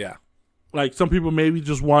 Yeah. Like, some people maybe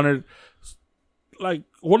just wanted... Like,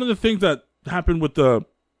 one of the things that happened with a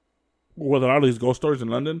lot of these ghost stories in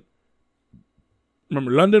London...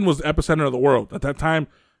 Remember, London was the epicenter of the world. At that time,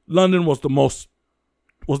 London was the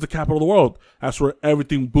capital of the world. That's where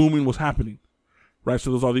everything booming was happening. Right?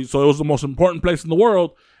 So it was the most important place in the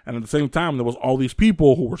world. And at the same time, there was all these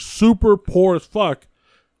people who were super poor as fuck,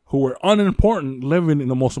 who were unimportant, living in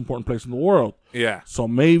the most important place in the world. Yeah. So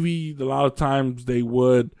maybe a lot of times they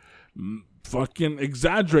would fucking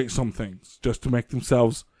exaggerate some things just to make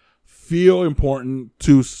themselves feel important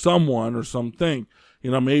to someone or something. You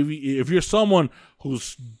know, maybe if you're someone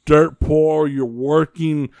who's dirt poor, you're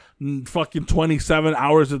working fucking 27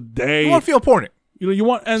 hours a day. You want to feel important. You know, you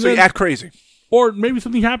want, and so then, you act crazy. Or maybe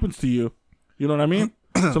something happens to you. You know what I mean?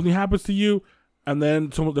 Something happens to you, and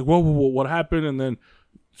then someone's like, whoa, what happened? And then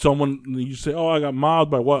you say, oh, I got mobbed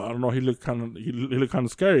by what? I don't know. He looked kind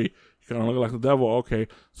of scary. He kind of looked like the devil. Okay.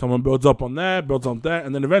 Someone builds up on that,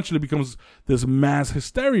 and then eventually becomes this mass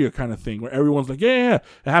hysteria kind of thing where everyone's like, yeah,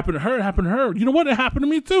 it happened to her. You know what? It happened to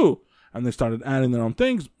me too. And they started adding their own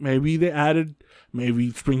things. Maybe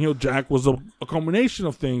Spring Heel Jack was a combination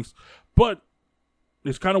of things, but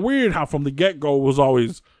it's kind of weird how from the get-go it was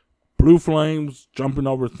always blue flames, jumping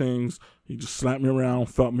over things. He just slapped me around,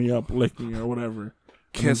 felt me up, licked me or whatever.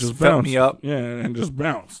 Just felt me up. Yeah, and just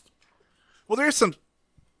bounced. Well, there's some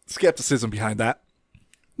skepticism behind that.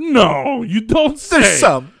 No, you don't say.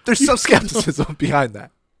 There's some skepticism behind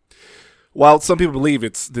that. While some people believe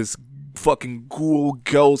it's this fucking ghoul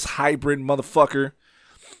ghost hybrid motherfucker,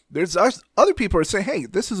 there's other people are saying, hey,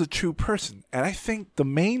 this is a true person. And I think the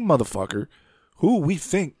main motherfucker who we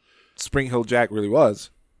think Spring Heel Jack really was,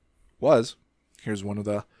 here's one of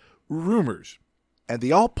the rumors. And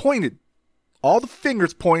they all the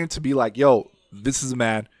fingers pointed to be like, yo, this is a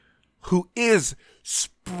man who is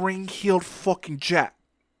Spring Heeled fucking Jack.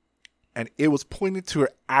 And it was pointed to an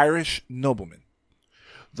Irish nobleman,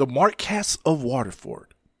 the Marquess of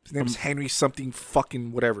Waterford. His name is Henry something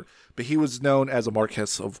fucking whatever. But he was known as a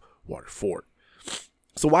Marquess of Waterford.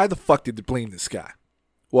 So why the fuck did they blame this guy?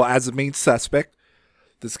 Well, as the main suspect,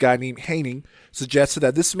 this guy named Haining suggested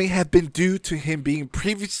that this may have been due to him being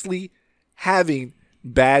previously having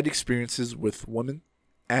bad experiences with women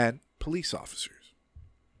and police officers.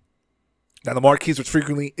 Now, the Marquis was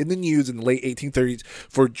frequently in the news in the late 1830s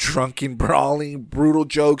for drunken brawling, brutal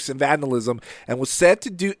jokes, and vandalism, and was said to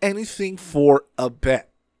do anything for a bet.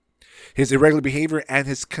 His irregular behavior and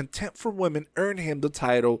his contempt for women earned him the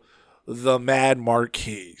title the Mad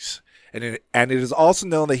Marquis. And it is also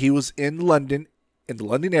known that he was in London, in the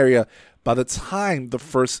London area, by the time the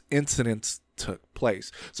first incidents took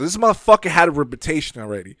place. So this motherfucker had a reputation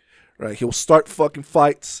already, right? He'll start fucking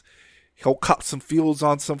fights. He'll cop some feels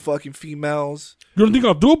on some fucking females. You don't think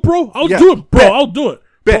I'll do it, bro? I'll do it, bro. Bet. I'll do it.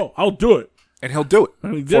 Bet. Bro, I'll do it. And he'll do it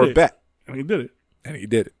And he did for it. a bet. And he did it. And he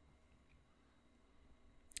did it.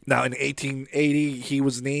 Now, in 1880, he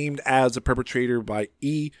was named as a perpetrator by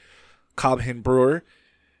E. Cobham Brewer,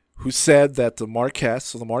 who said that the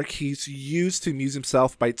Marquess used to amuse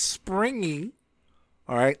himself by springing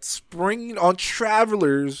on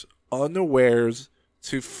travelers unawares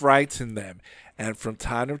to frighten them. And from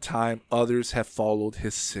time to time, others have followed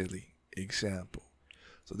his silly example.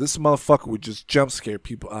 So this motherfucker would just jump scare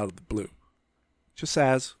people out of the blue. Just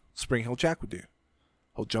as Spring Heel Jack would do.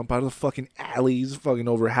 He'll jump out of the fucking alleys, fucking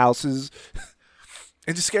over houses,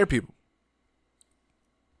 and just scare people.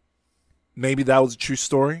 Maybe that was a true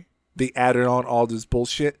story. They added on all this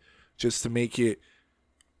bullshit just to make it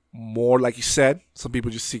more, like you said, some people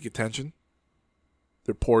just seek attention.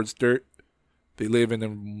 They're poor as dirt. They live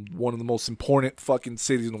in one of the most important fucking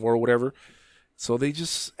cities in the world, whatever. So they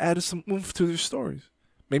just added some oomph to their stories.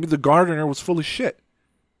 Maybe the gardener was full of shit.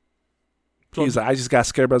 So he's like, I just got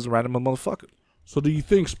scared by some random motherfucker. So do you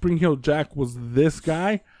think Spring Heel Jack was this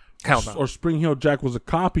guy? Hell no. Or Spring Heel Jack was a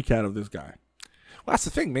copycat of this guy? Well, that's the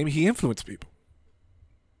thing. Maybe he influenced people.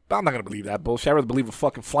 But I'm not going to believe that bullshit. I'd rather believe a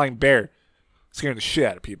fucking flying bear scaring the shit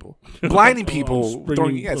out of people. Blinding people.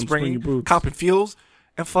 Springing copping fuels.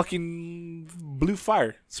 And fucking blue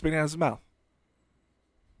fire spitting out of his mouth.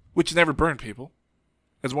 Which never burned people.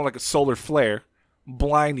 It's more like a solar flare.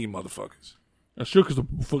 Blinding motherfuckers. That's true because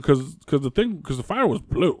the fire was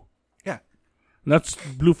blue. Yeah. And that's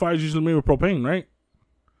blue fire is usually made with propane, right?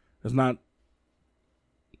 It's not.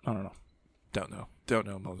 I don't know. Don't know. don't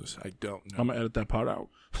know, Moses. I don't know. I'm gonna edit that part out.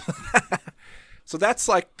 So that's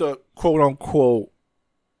like the quote unquote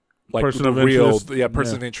like Person the of real interest.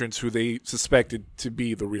 person Yeah. of interest who they suspected to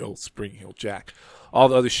be the real Spring Hill Jack. All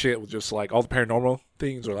the other shit was just like all the paranormal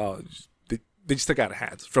things or they just took out of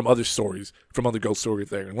hands from other stories, from other ghost stories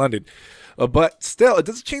there in London. But still, it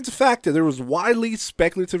doesn't change the fact that there was widely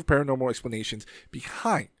speculative paranormal explanations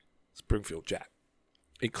behind Springfield Jack,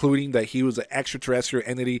 including that he was an extraterrestrial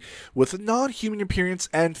entity with a non-human appearance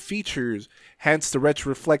and features, hence the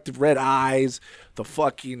retroreflective red eyes, the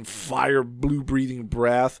fucking fire blue-breathing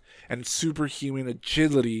breath, and superhuman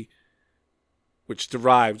agility, which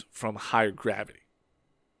derived from higher gravity.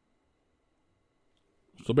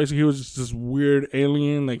 So basically, he was just this weird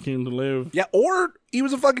alien that came to live. Yeah, or he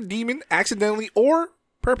was a fucking demon, accidentally or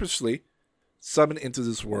purposely summoned into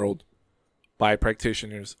this world by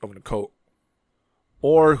practitioners of an occult,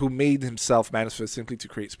 or who made himself manifest simply to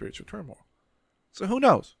create spiritual turmoil. So who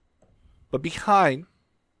knows? But behind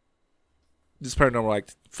this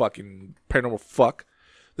paranormal fuck,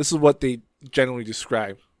 this is what they generally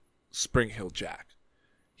describe Spring Hill Jack.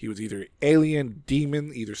 He was either alien,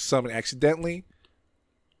 demon, either summoned accidentally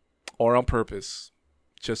or on purpose,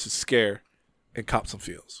 just to scare and cop some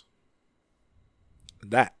feels. And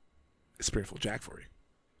that is Springfield Jack for you.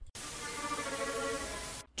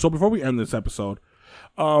 So before we end this episode,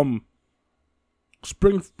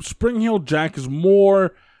 Spring Hill Jack is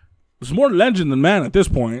more legend than man at this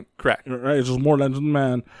point. Correct. Right? It's just more legend than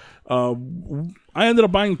man. I ended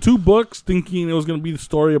up buying 2 books thinking it was going to be the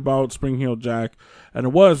story about Spring Hill Jack, and it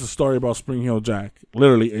was a story about Spring Hill Jack.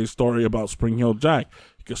 Literally a story about Spring Hill Jack.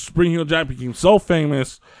 Because Spring Hill Jack became so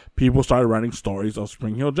famous, people started writing stories of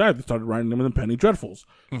Spring Hill Jack. They started writing them in the Penny Dreadfuls.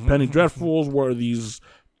 Penny Dreadfuls were these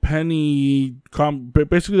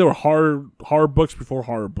basically they were horror books before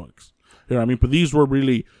horror books. You know what I mean? But these were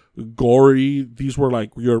really gory. These were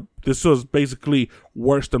like this was basically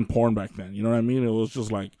worse than porn back then. You know what I mean? It was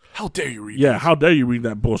just like, How dare you read yeah, this? how dare you read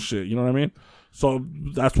that bullshit? You know what I mean? So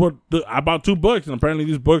that's what I bought 2 books, and apparently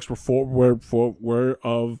these books were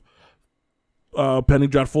of Penny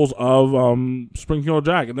Dreadfuls of Spring Hill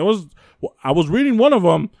Jack, and I was reading one of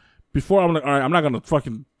them before. I'm like, all right, I'm not gonna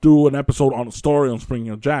fucking do an episode on a story on Spring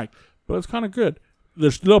Hill Jack, but it's kind of good.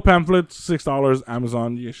 There's little pamphlets, $6,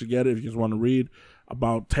 Amazon. You should get it if you just want to read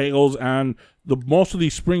about tales, and most of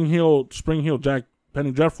these Spring Hill Jack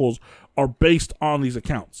Penny Dreadfuls are based on these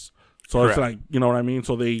accounts. So Correct. It's like, you know what I mean?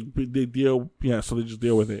 So they just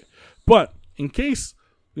deal with it. But in case,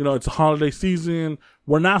 it's a holiday season,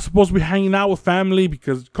 we're not supposed to be hanging out with family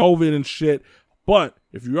because COVID and shit. But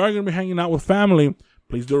if you are going to be hanging out with family,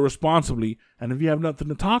 please do it responsibly. And if you have nothing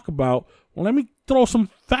to talk about, well, let me throw some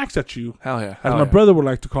facts at you. Hell yeah. As my brother would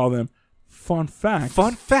like to call them, fun facts.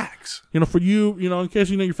 Fun facts. For you, in case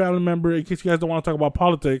your family member, in case you guys don't want to talk about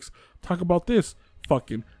politics, talk about this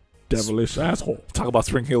fucking devilish asshole. Talk about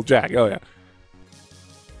Spring Hill Jack. Oh yeah.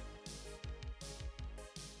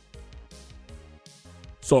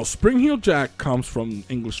 So Spring Hill Jack comes from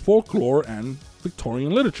English folklore and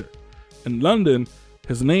Victorian literature. In London,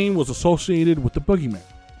 his name was associated with the boogeyman,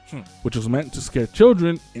 which was meant to scare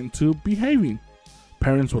children into behaving.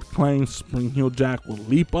 Parents would claim Spring Hill Jack would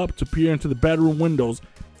leap up to peer into the bedroom windows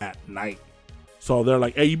at night. So they're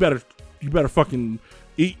like, hey, you better fucking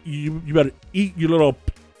eat, you better eat your little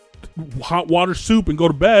hot water soup and go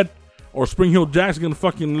to bed, or Spring Hill Jack's gonna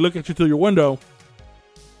fucking look at you through your window.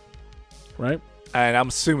 Right? And I'm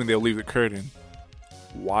assuming they'll leave the curtain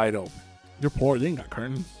wide open. You're poor, they ain't got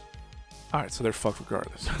curtains. All right, so they're fucked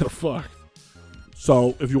regardless. They're fucked.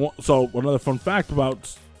 So another fun fact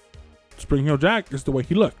about Spring Hill Jack is the way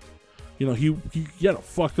he looked. He had a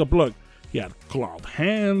fucked up look. He had clawed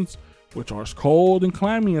hands, which are as cold and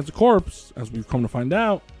clammy as a corpse, as we've come to find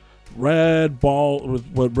out. Red balls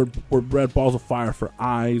with red balls of fire for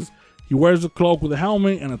eyes. He wears a cloak with a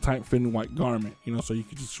helmet and a tight-fitting white garment. So you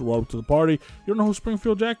can just roll up to the party. You don't know who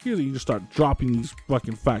Springfield Jack is, and you just start dropping these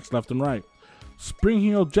fucking facts left and right. Spring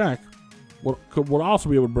Hill Jack would also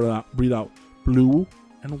be able to breathe out blue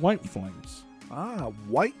and white flames. Ah,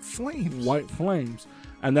 white flames. White flames.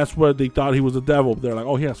 And that's where they thought he was the devil. They're like,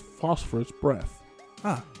 oh, he has phosphorus breath.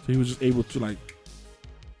 Ah. So he was just able to,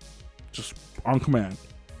 just on command.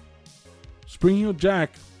 Spring Hill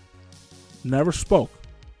Jack never spoke.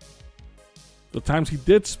 The times he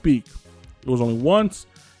did speak, it was only once,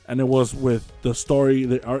 and it was with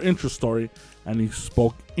our intro story, and he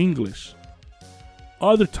spoke English.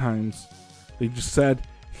 Other times, they just said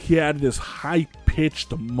he had this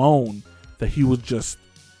high-pitched moan that he would just,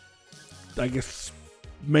 I guess,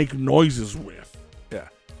 make noises with. Yeah.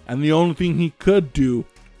 And the only thing he could do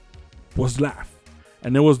was laugh.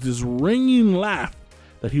 And there was this ringing laugh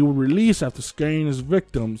that he would release after scaring his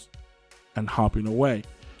victims and hopping away.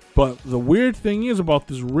 But the weird thing is about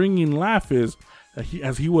this ringing laugh is that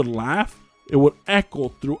as he would laugh, it would echo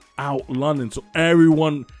throughout London. So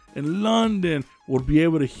everyone in London would be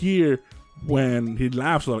able to hear when he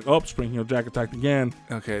laughs, like, oh, Spring Heel Jack attacked again.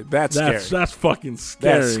 Okay, that's scary. That's fucking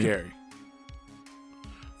scary. That's scary.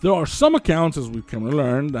 There are some accounts, as we've come to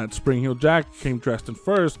learn, that Spring Heel Jack came dressed in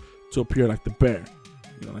furs to appear like the bear.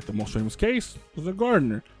 You know, like the most famous case was a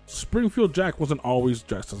gardener. Springfield Jack wasn't always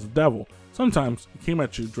dressed as a devil. Sometimes he came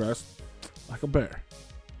at you dressed like a bear.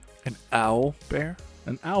 An owl bear?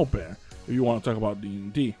 An owl bear, if you want to talk about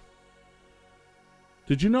D&D.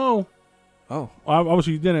 Did you know... Oh.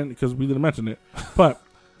 Obviously you didn't, because we didn't mention it. But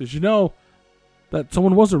did you know that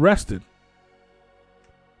someone was arrested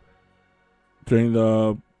during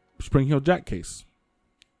the Spring Heel Jack case?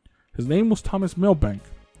 His name was Thomas Milbank.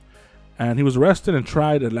 And he was arrested and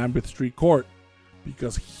tried at Lambeth Street Court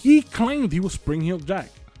because he claimed he was Spring Heel Jack.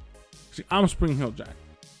 See, I'm Spring Heel Jack.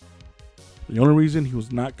 The only reason he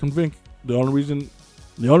was not convicted, the only reason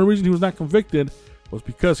he was not convicted was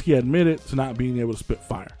because he admitted to not being able to spit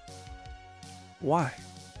fire. Why?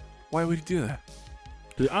 Why would he do that?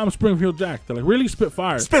 I'm Springfield Jack. They're like, really? Spit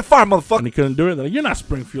fire. Spit fire, motherfucker. And he couldn't do it. They're like, you're not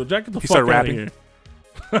Springfield Jack. Get the He fuck out started of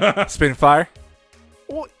rapping. here. Spitting fire?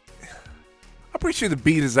 Well, I'm pretty sure they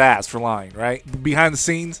beat his ass for lying, right? Behind the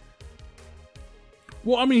scenes.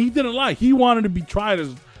 Well, I mean, he didn't lie. He wanted to be tried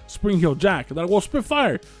as Spring Heel Jack. And they're like, well, spit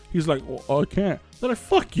fire. He's like, well, I can't. They're like,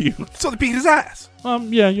 fuck you. So they beat his ass.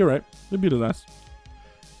 Yeah, you're right. They beat his ass.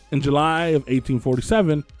 In July of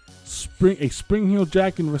 1847, a Spring Heel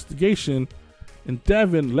Jack investigation in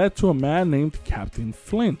Devon led to a man named Captain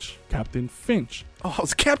Finch. Oh,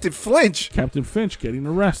 it's Captain Finch. Captain Finch getting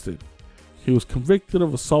arrested. He was convicted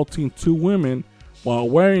of assaulting 2 women while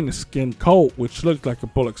wearing a skin coat which looked like a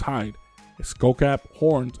bullock's hide, a skull cap,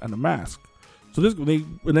 horns, and a mask. So in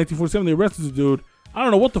 1947, they arrested the dude. I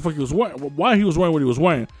don't know what the fuck he was wearing, why he was wearing what he was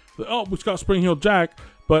wearing. Oh, we got Spring Heel Jack,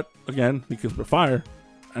 but again, he can spit fire,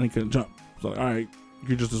 and he couldn't jump. So like, all right,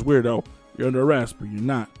 you're just this weirdo. You're under arrest, but you're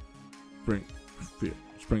not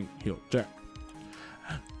Spring Heel Jack.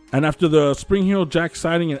 And after the Spring Heel Jack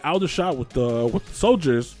sighting in Aldershot with the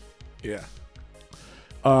soldiers, yeah,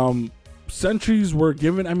 sentries were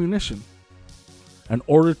given ammunition and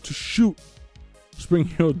ordered to shoot Spring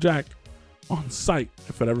Heel Jack on sight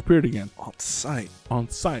if it ever appeared again. On sight. On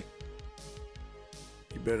sight.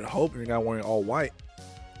 You better hope you're not wearing all white.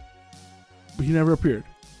 But he never appeared.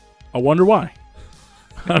 I wonder why.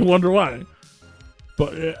 But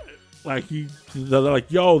they're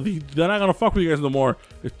like, yo, they're not gonna fuck with you guys no more.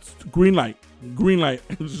 It's green light.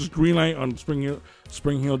 It's just green light on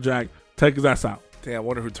Spring Heel Jack. Take his ass out. Damn, I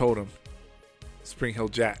wonder who told him. Spring Heel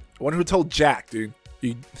Jack. I wonder who told Jack, dude.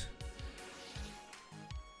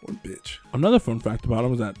 What a bitch. Another fun fact about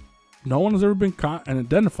him is that no one has ever been caught and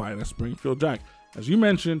identified as Springfield Jack. As you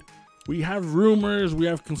mentioned, we have rumors, we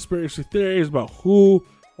have conspiracy theories about who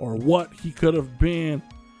or what he could have been,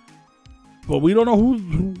 but we don't know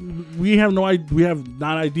who. We have no idea. We have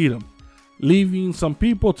not ID'd him, leaving some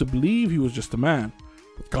people to believe he was just a man,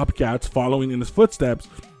 with copycats following in his footsteps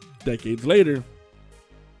decades later.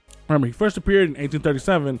 Remember, he first appeared in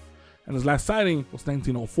 1837, and his last sighting was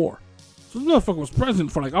 1904. So this motherfucker was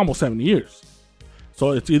present for like almost 70 years.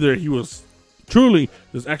 So it's either he was truly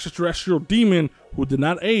this extraterrestrial demon who did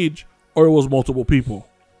not age, or it was multiple people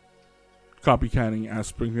copycatting as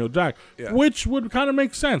Springfield Jack, which would kind of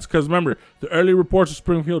make sense because remember the early reports of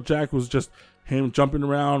Springfield Jack was just him jumping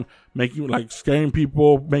around, scaring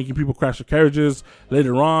people, making people crash their carriages.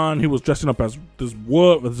 Later on, he was dressing up as this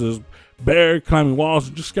bear, climbing walls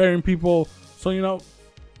and just scaring people. So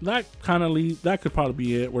that could probably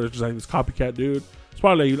be it, where it's just like this copycat dude. It's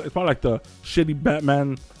probably like the shitty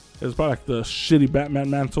Batman. It's probably like the shitty Batman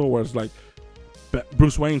mantle, where it's like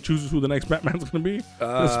Bruce Wayne chooses who the next Batman's gonna be.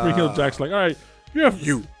 Spring Heel Jack's like, all right,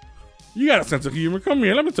 you got a sense of humor. Come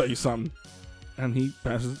here, let me tell you something. And he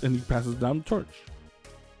passes down the torch.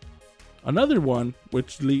 Another one,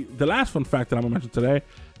 the last fun fact that I'm gonna mention today,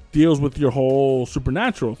 deals with your whole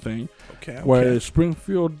supernatural thing. Okay. Where Spring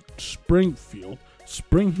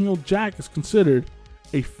Heel Jack is considered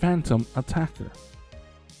a phantom attacker.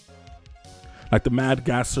 Like the Mad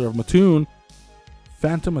Gasser of Mattoon,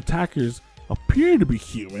 phantom attackers appear to be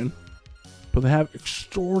human, but they have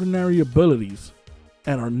extraordinary abilities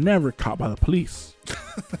and are never caught by the police.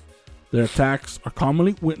 Their attacks are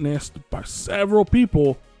commonly witnessed by several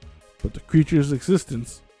people, but the creature's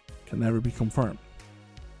existence can never be confirmed.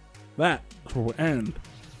 That is where we'll end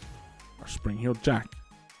our Spring Heel Jack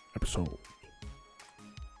episode.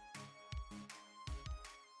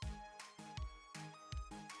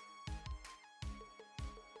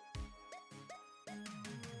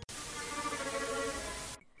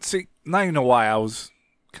 See, now you know why I was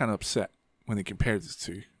kind of upset when they compared this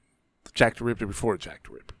to Jack the Ripper before Jack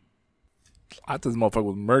the Ripper. I thought this motherfucker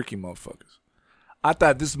was murky motherfuckers. I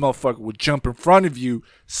thought this motherfucker would jump in front of you,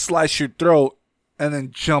 slice your throat, and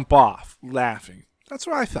then jump off laughing. That's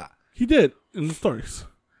what I thought. He did in the stories.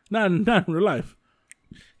 Not in real life.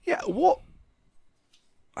 Yeah, well,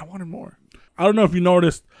 I wanted more. I don't know if you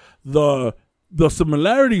noticed the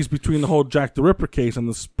similarities between the whole Jack the Ripper case and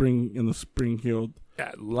the Spring Hill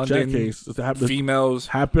London Jack case. females.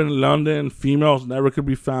 Happened in London. Females never could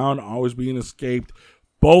be found, always being escaped.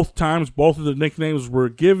 Both times, both of the nicknames were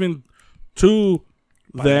given to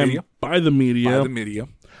them by the media. By the media.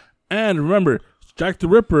 And remember, Jack the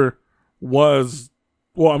Ripper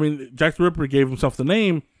Jack the Ripper gave himself the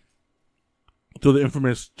name to the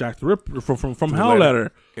infamous Jack the Ripper from Hell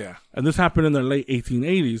Letter. Yeah. And this happened in the late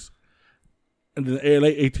 1880s. In the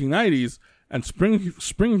late 1890s. And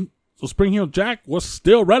Spring Hill Jack was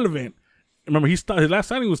still relevant. Remember, his last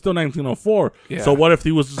sighting was still 1904. Yeah. So what if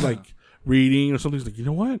he was just like reading or something? He's like, you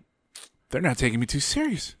know what? They're not taking me too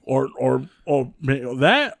serious. Or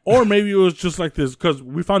that, or maybe it was just like this, because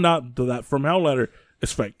we found out that From Hell Letter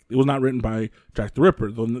is fake. It was not written by Jack the Ripper.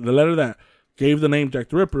 The letter that gave the name Jack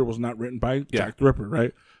the Ripper was not written by Jack the Ripper,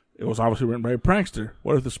 right? It was obviously written by a prankster.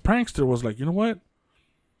 What if this prankster was like, you know what?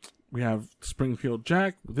 We have Springfield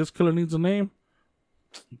Jack. This killer needs a name.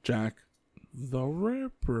 Jack the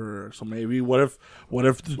Ripper. So maybe what if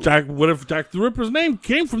Jack the Ripper's name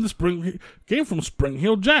came from Spring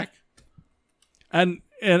Hill Jack? And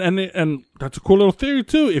that's a cool little theory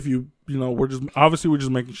too. If we're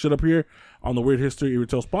just making shit up here on the Weird History Eerie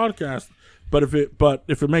Tales podcast. But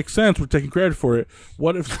if it makes sense, we're taking credit for it.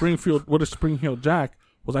 What if Spring Hill Jack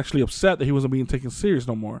was actually upset that he wasn't being taken serious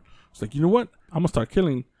no more? It's like, you know what? I'm gonna start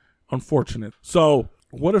killing unfortunate. So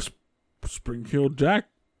what if Spring Hill Jack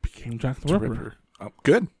became Jack the Ripper?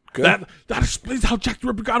 Good. That explains how Jack the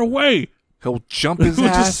Ripper got away. He'll jump his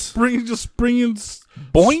ass. just springing.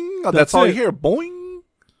 Boing. That's all you it. hear. Boing.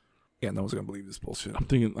 Yeah, no one's going to believe this bullshit. I'm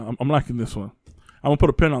thinking, I'm liking this one. I'm going to put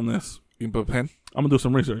a pin on this. You can put a pin? I'm going to do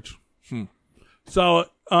some research. So,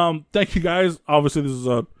 thank you guys. Obviously, this is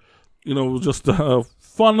just a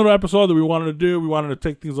fun little episode that we wanted to do. We wanted to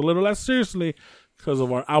take things a little less seriously because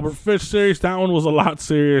of our Albert Fish series. That one was a lot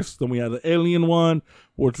serious. Then we had the Alien one,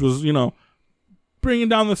 which was, bringing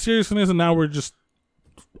down the seriousness, and now we're just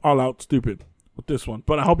all out stupid with this one.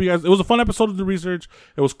 But I hope you guys, it was a fun episode to do research.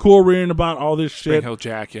 It was cool reading about all this shit. Spring Hill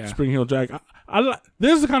Jack, yeah. Spring Hill Jack.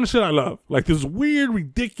 This is the kind of shit I love. Like this weird,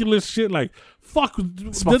 ridiculous shit. Like, fuck.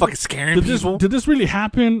 This motherfucking scaring people. Did this really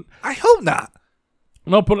happen? I hope not.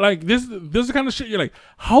 No, but like this is the kind of shit you're like,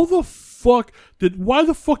 why the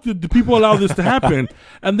fuck did the people allow this to happen?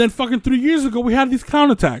 And then fucking 3 years ago, we had these clown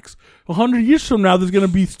attacks. 100 years from now, there's going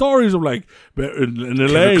to be stories of like, in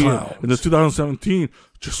LA, in the 2017,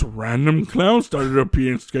 just random clowns started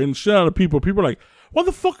appearing, scaring the shit out of people. People are like, why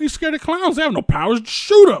the fuck are you scared of clowns? They have no powers, just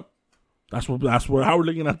shoot them. That's how we're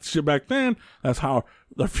looking at the shit back then. That's how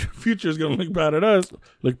the future is going to look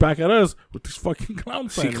back at us with these fucking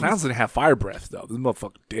clowns. See, clowns didn't have fire breath, though. This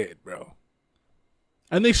motherfucker did, bro.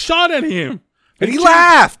 And they shot at him. And he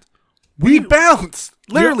laughed. He bounced.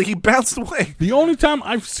 Literally, he bounced away. The only time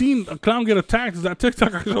I've seen a clown get attacked is that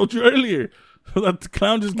TikTok I showed you earlier. That the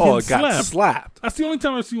clown just got slapped. That's the only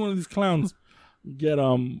time I've seen one of these clowns get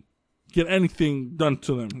anything done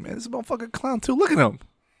to them. Man, this is a motherfucking clown, too. Look at him.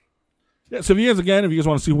 Yeah, so if you guys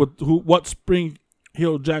want to see what Spring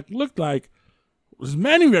Hill Jack looked like, there's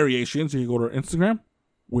many variations. You can go to our Instagram,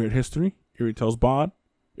 Weird History, Eerie Tales Pod,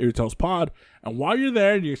 and while you're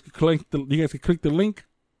there, you guys can click the link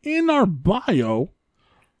in our bio,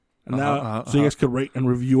 and so you guys can rate and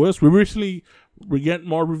review us. We're getting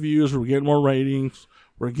more reviews, we're getting more ratings,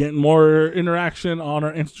 we're getting more interaction on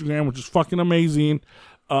our Instagram, which is fucking amazing.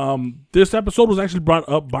 This episode was actually brought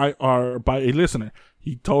up by a listener.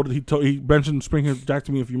 He mentioned Spring Hill Jack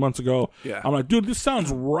to me a few months ago. Yeah. I'm like, dude, this sounds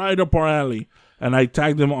right up our alley. And I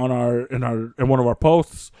tagged him on in one of our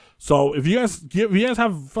posts. So if you guys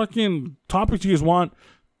have fucking topics you guys want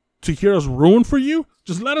to hear us ruin for you,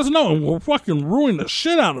 just let us know and we'll fucking ruin the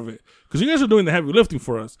shit out of it. Because you guys are doing the heavy lifting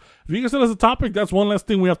for us. If you guys tell us a topic, that's one less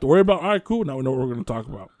thing we have to worry about. All right, cool. Now we know what we're going to talk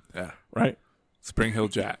about. Yeah. Right? Spring Hill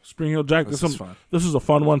Jack. This is fun. This is a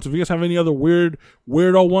fun one. So if you guys have any other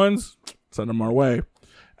weirdo ones, send them our way.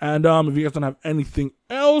 And if you guys don't have anything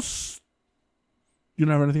else, you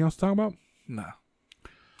don't have anything else to talk about? No.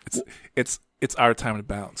 It's our time to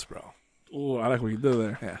bounce, bro. Oh, I like what you did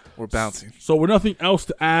there. Yeah, we're bouncing. So with nothing else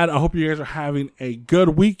to add, I hope you guys are having a good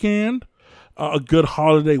weekend, a good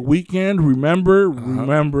holiday weekend.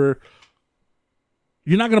 Remember,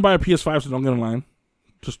 you're not going to buy a PS5, so don't get in line.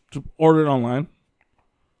 just to order it online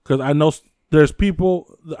because I know there's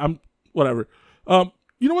people. Whatever.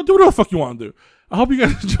 You know what? Do whatever the fuck you want to do. I hope you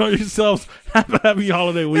guys enjoy yourselves. Have a happy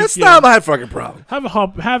holiday weekend. That's not my fucking problem. Have a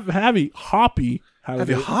hoppy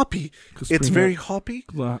holiday. Hoppy. It's very hoppy.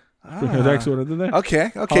 That's actually what I did there.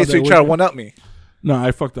 Okay. Holiday So you try to one up me. No,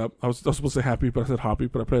 I fucked up. I was supposed to say happy, but I said hoppy,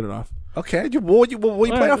 but I played it off. Okay. You played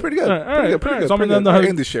off pretty good. Pretty good. So I'm gonna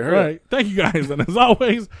end this shit. All right. Thank you guys, and as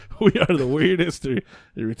always, we are the Weird History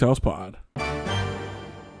Retells Pod.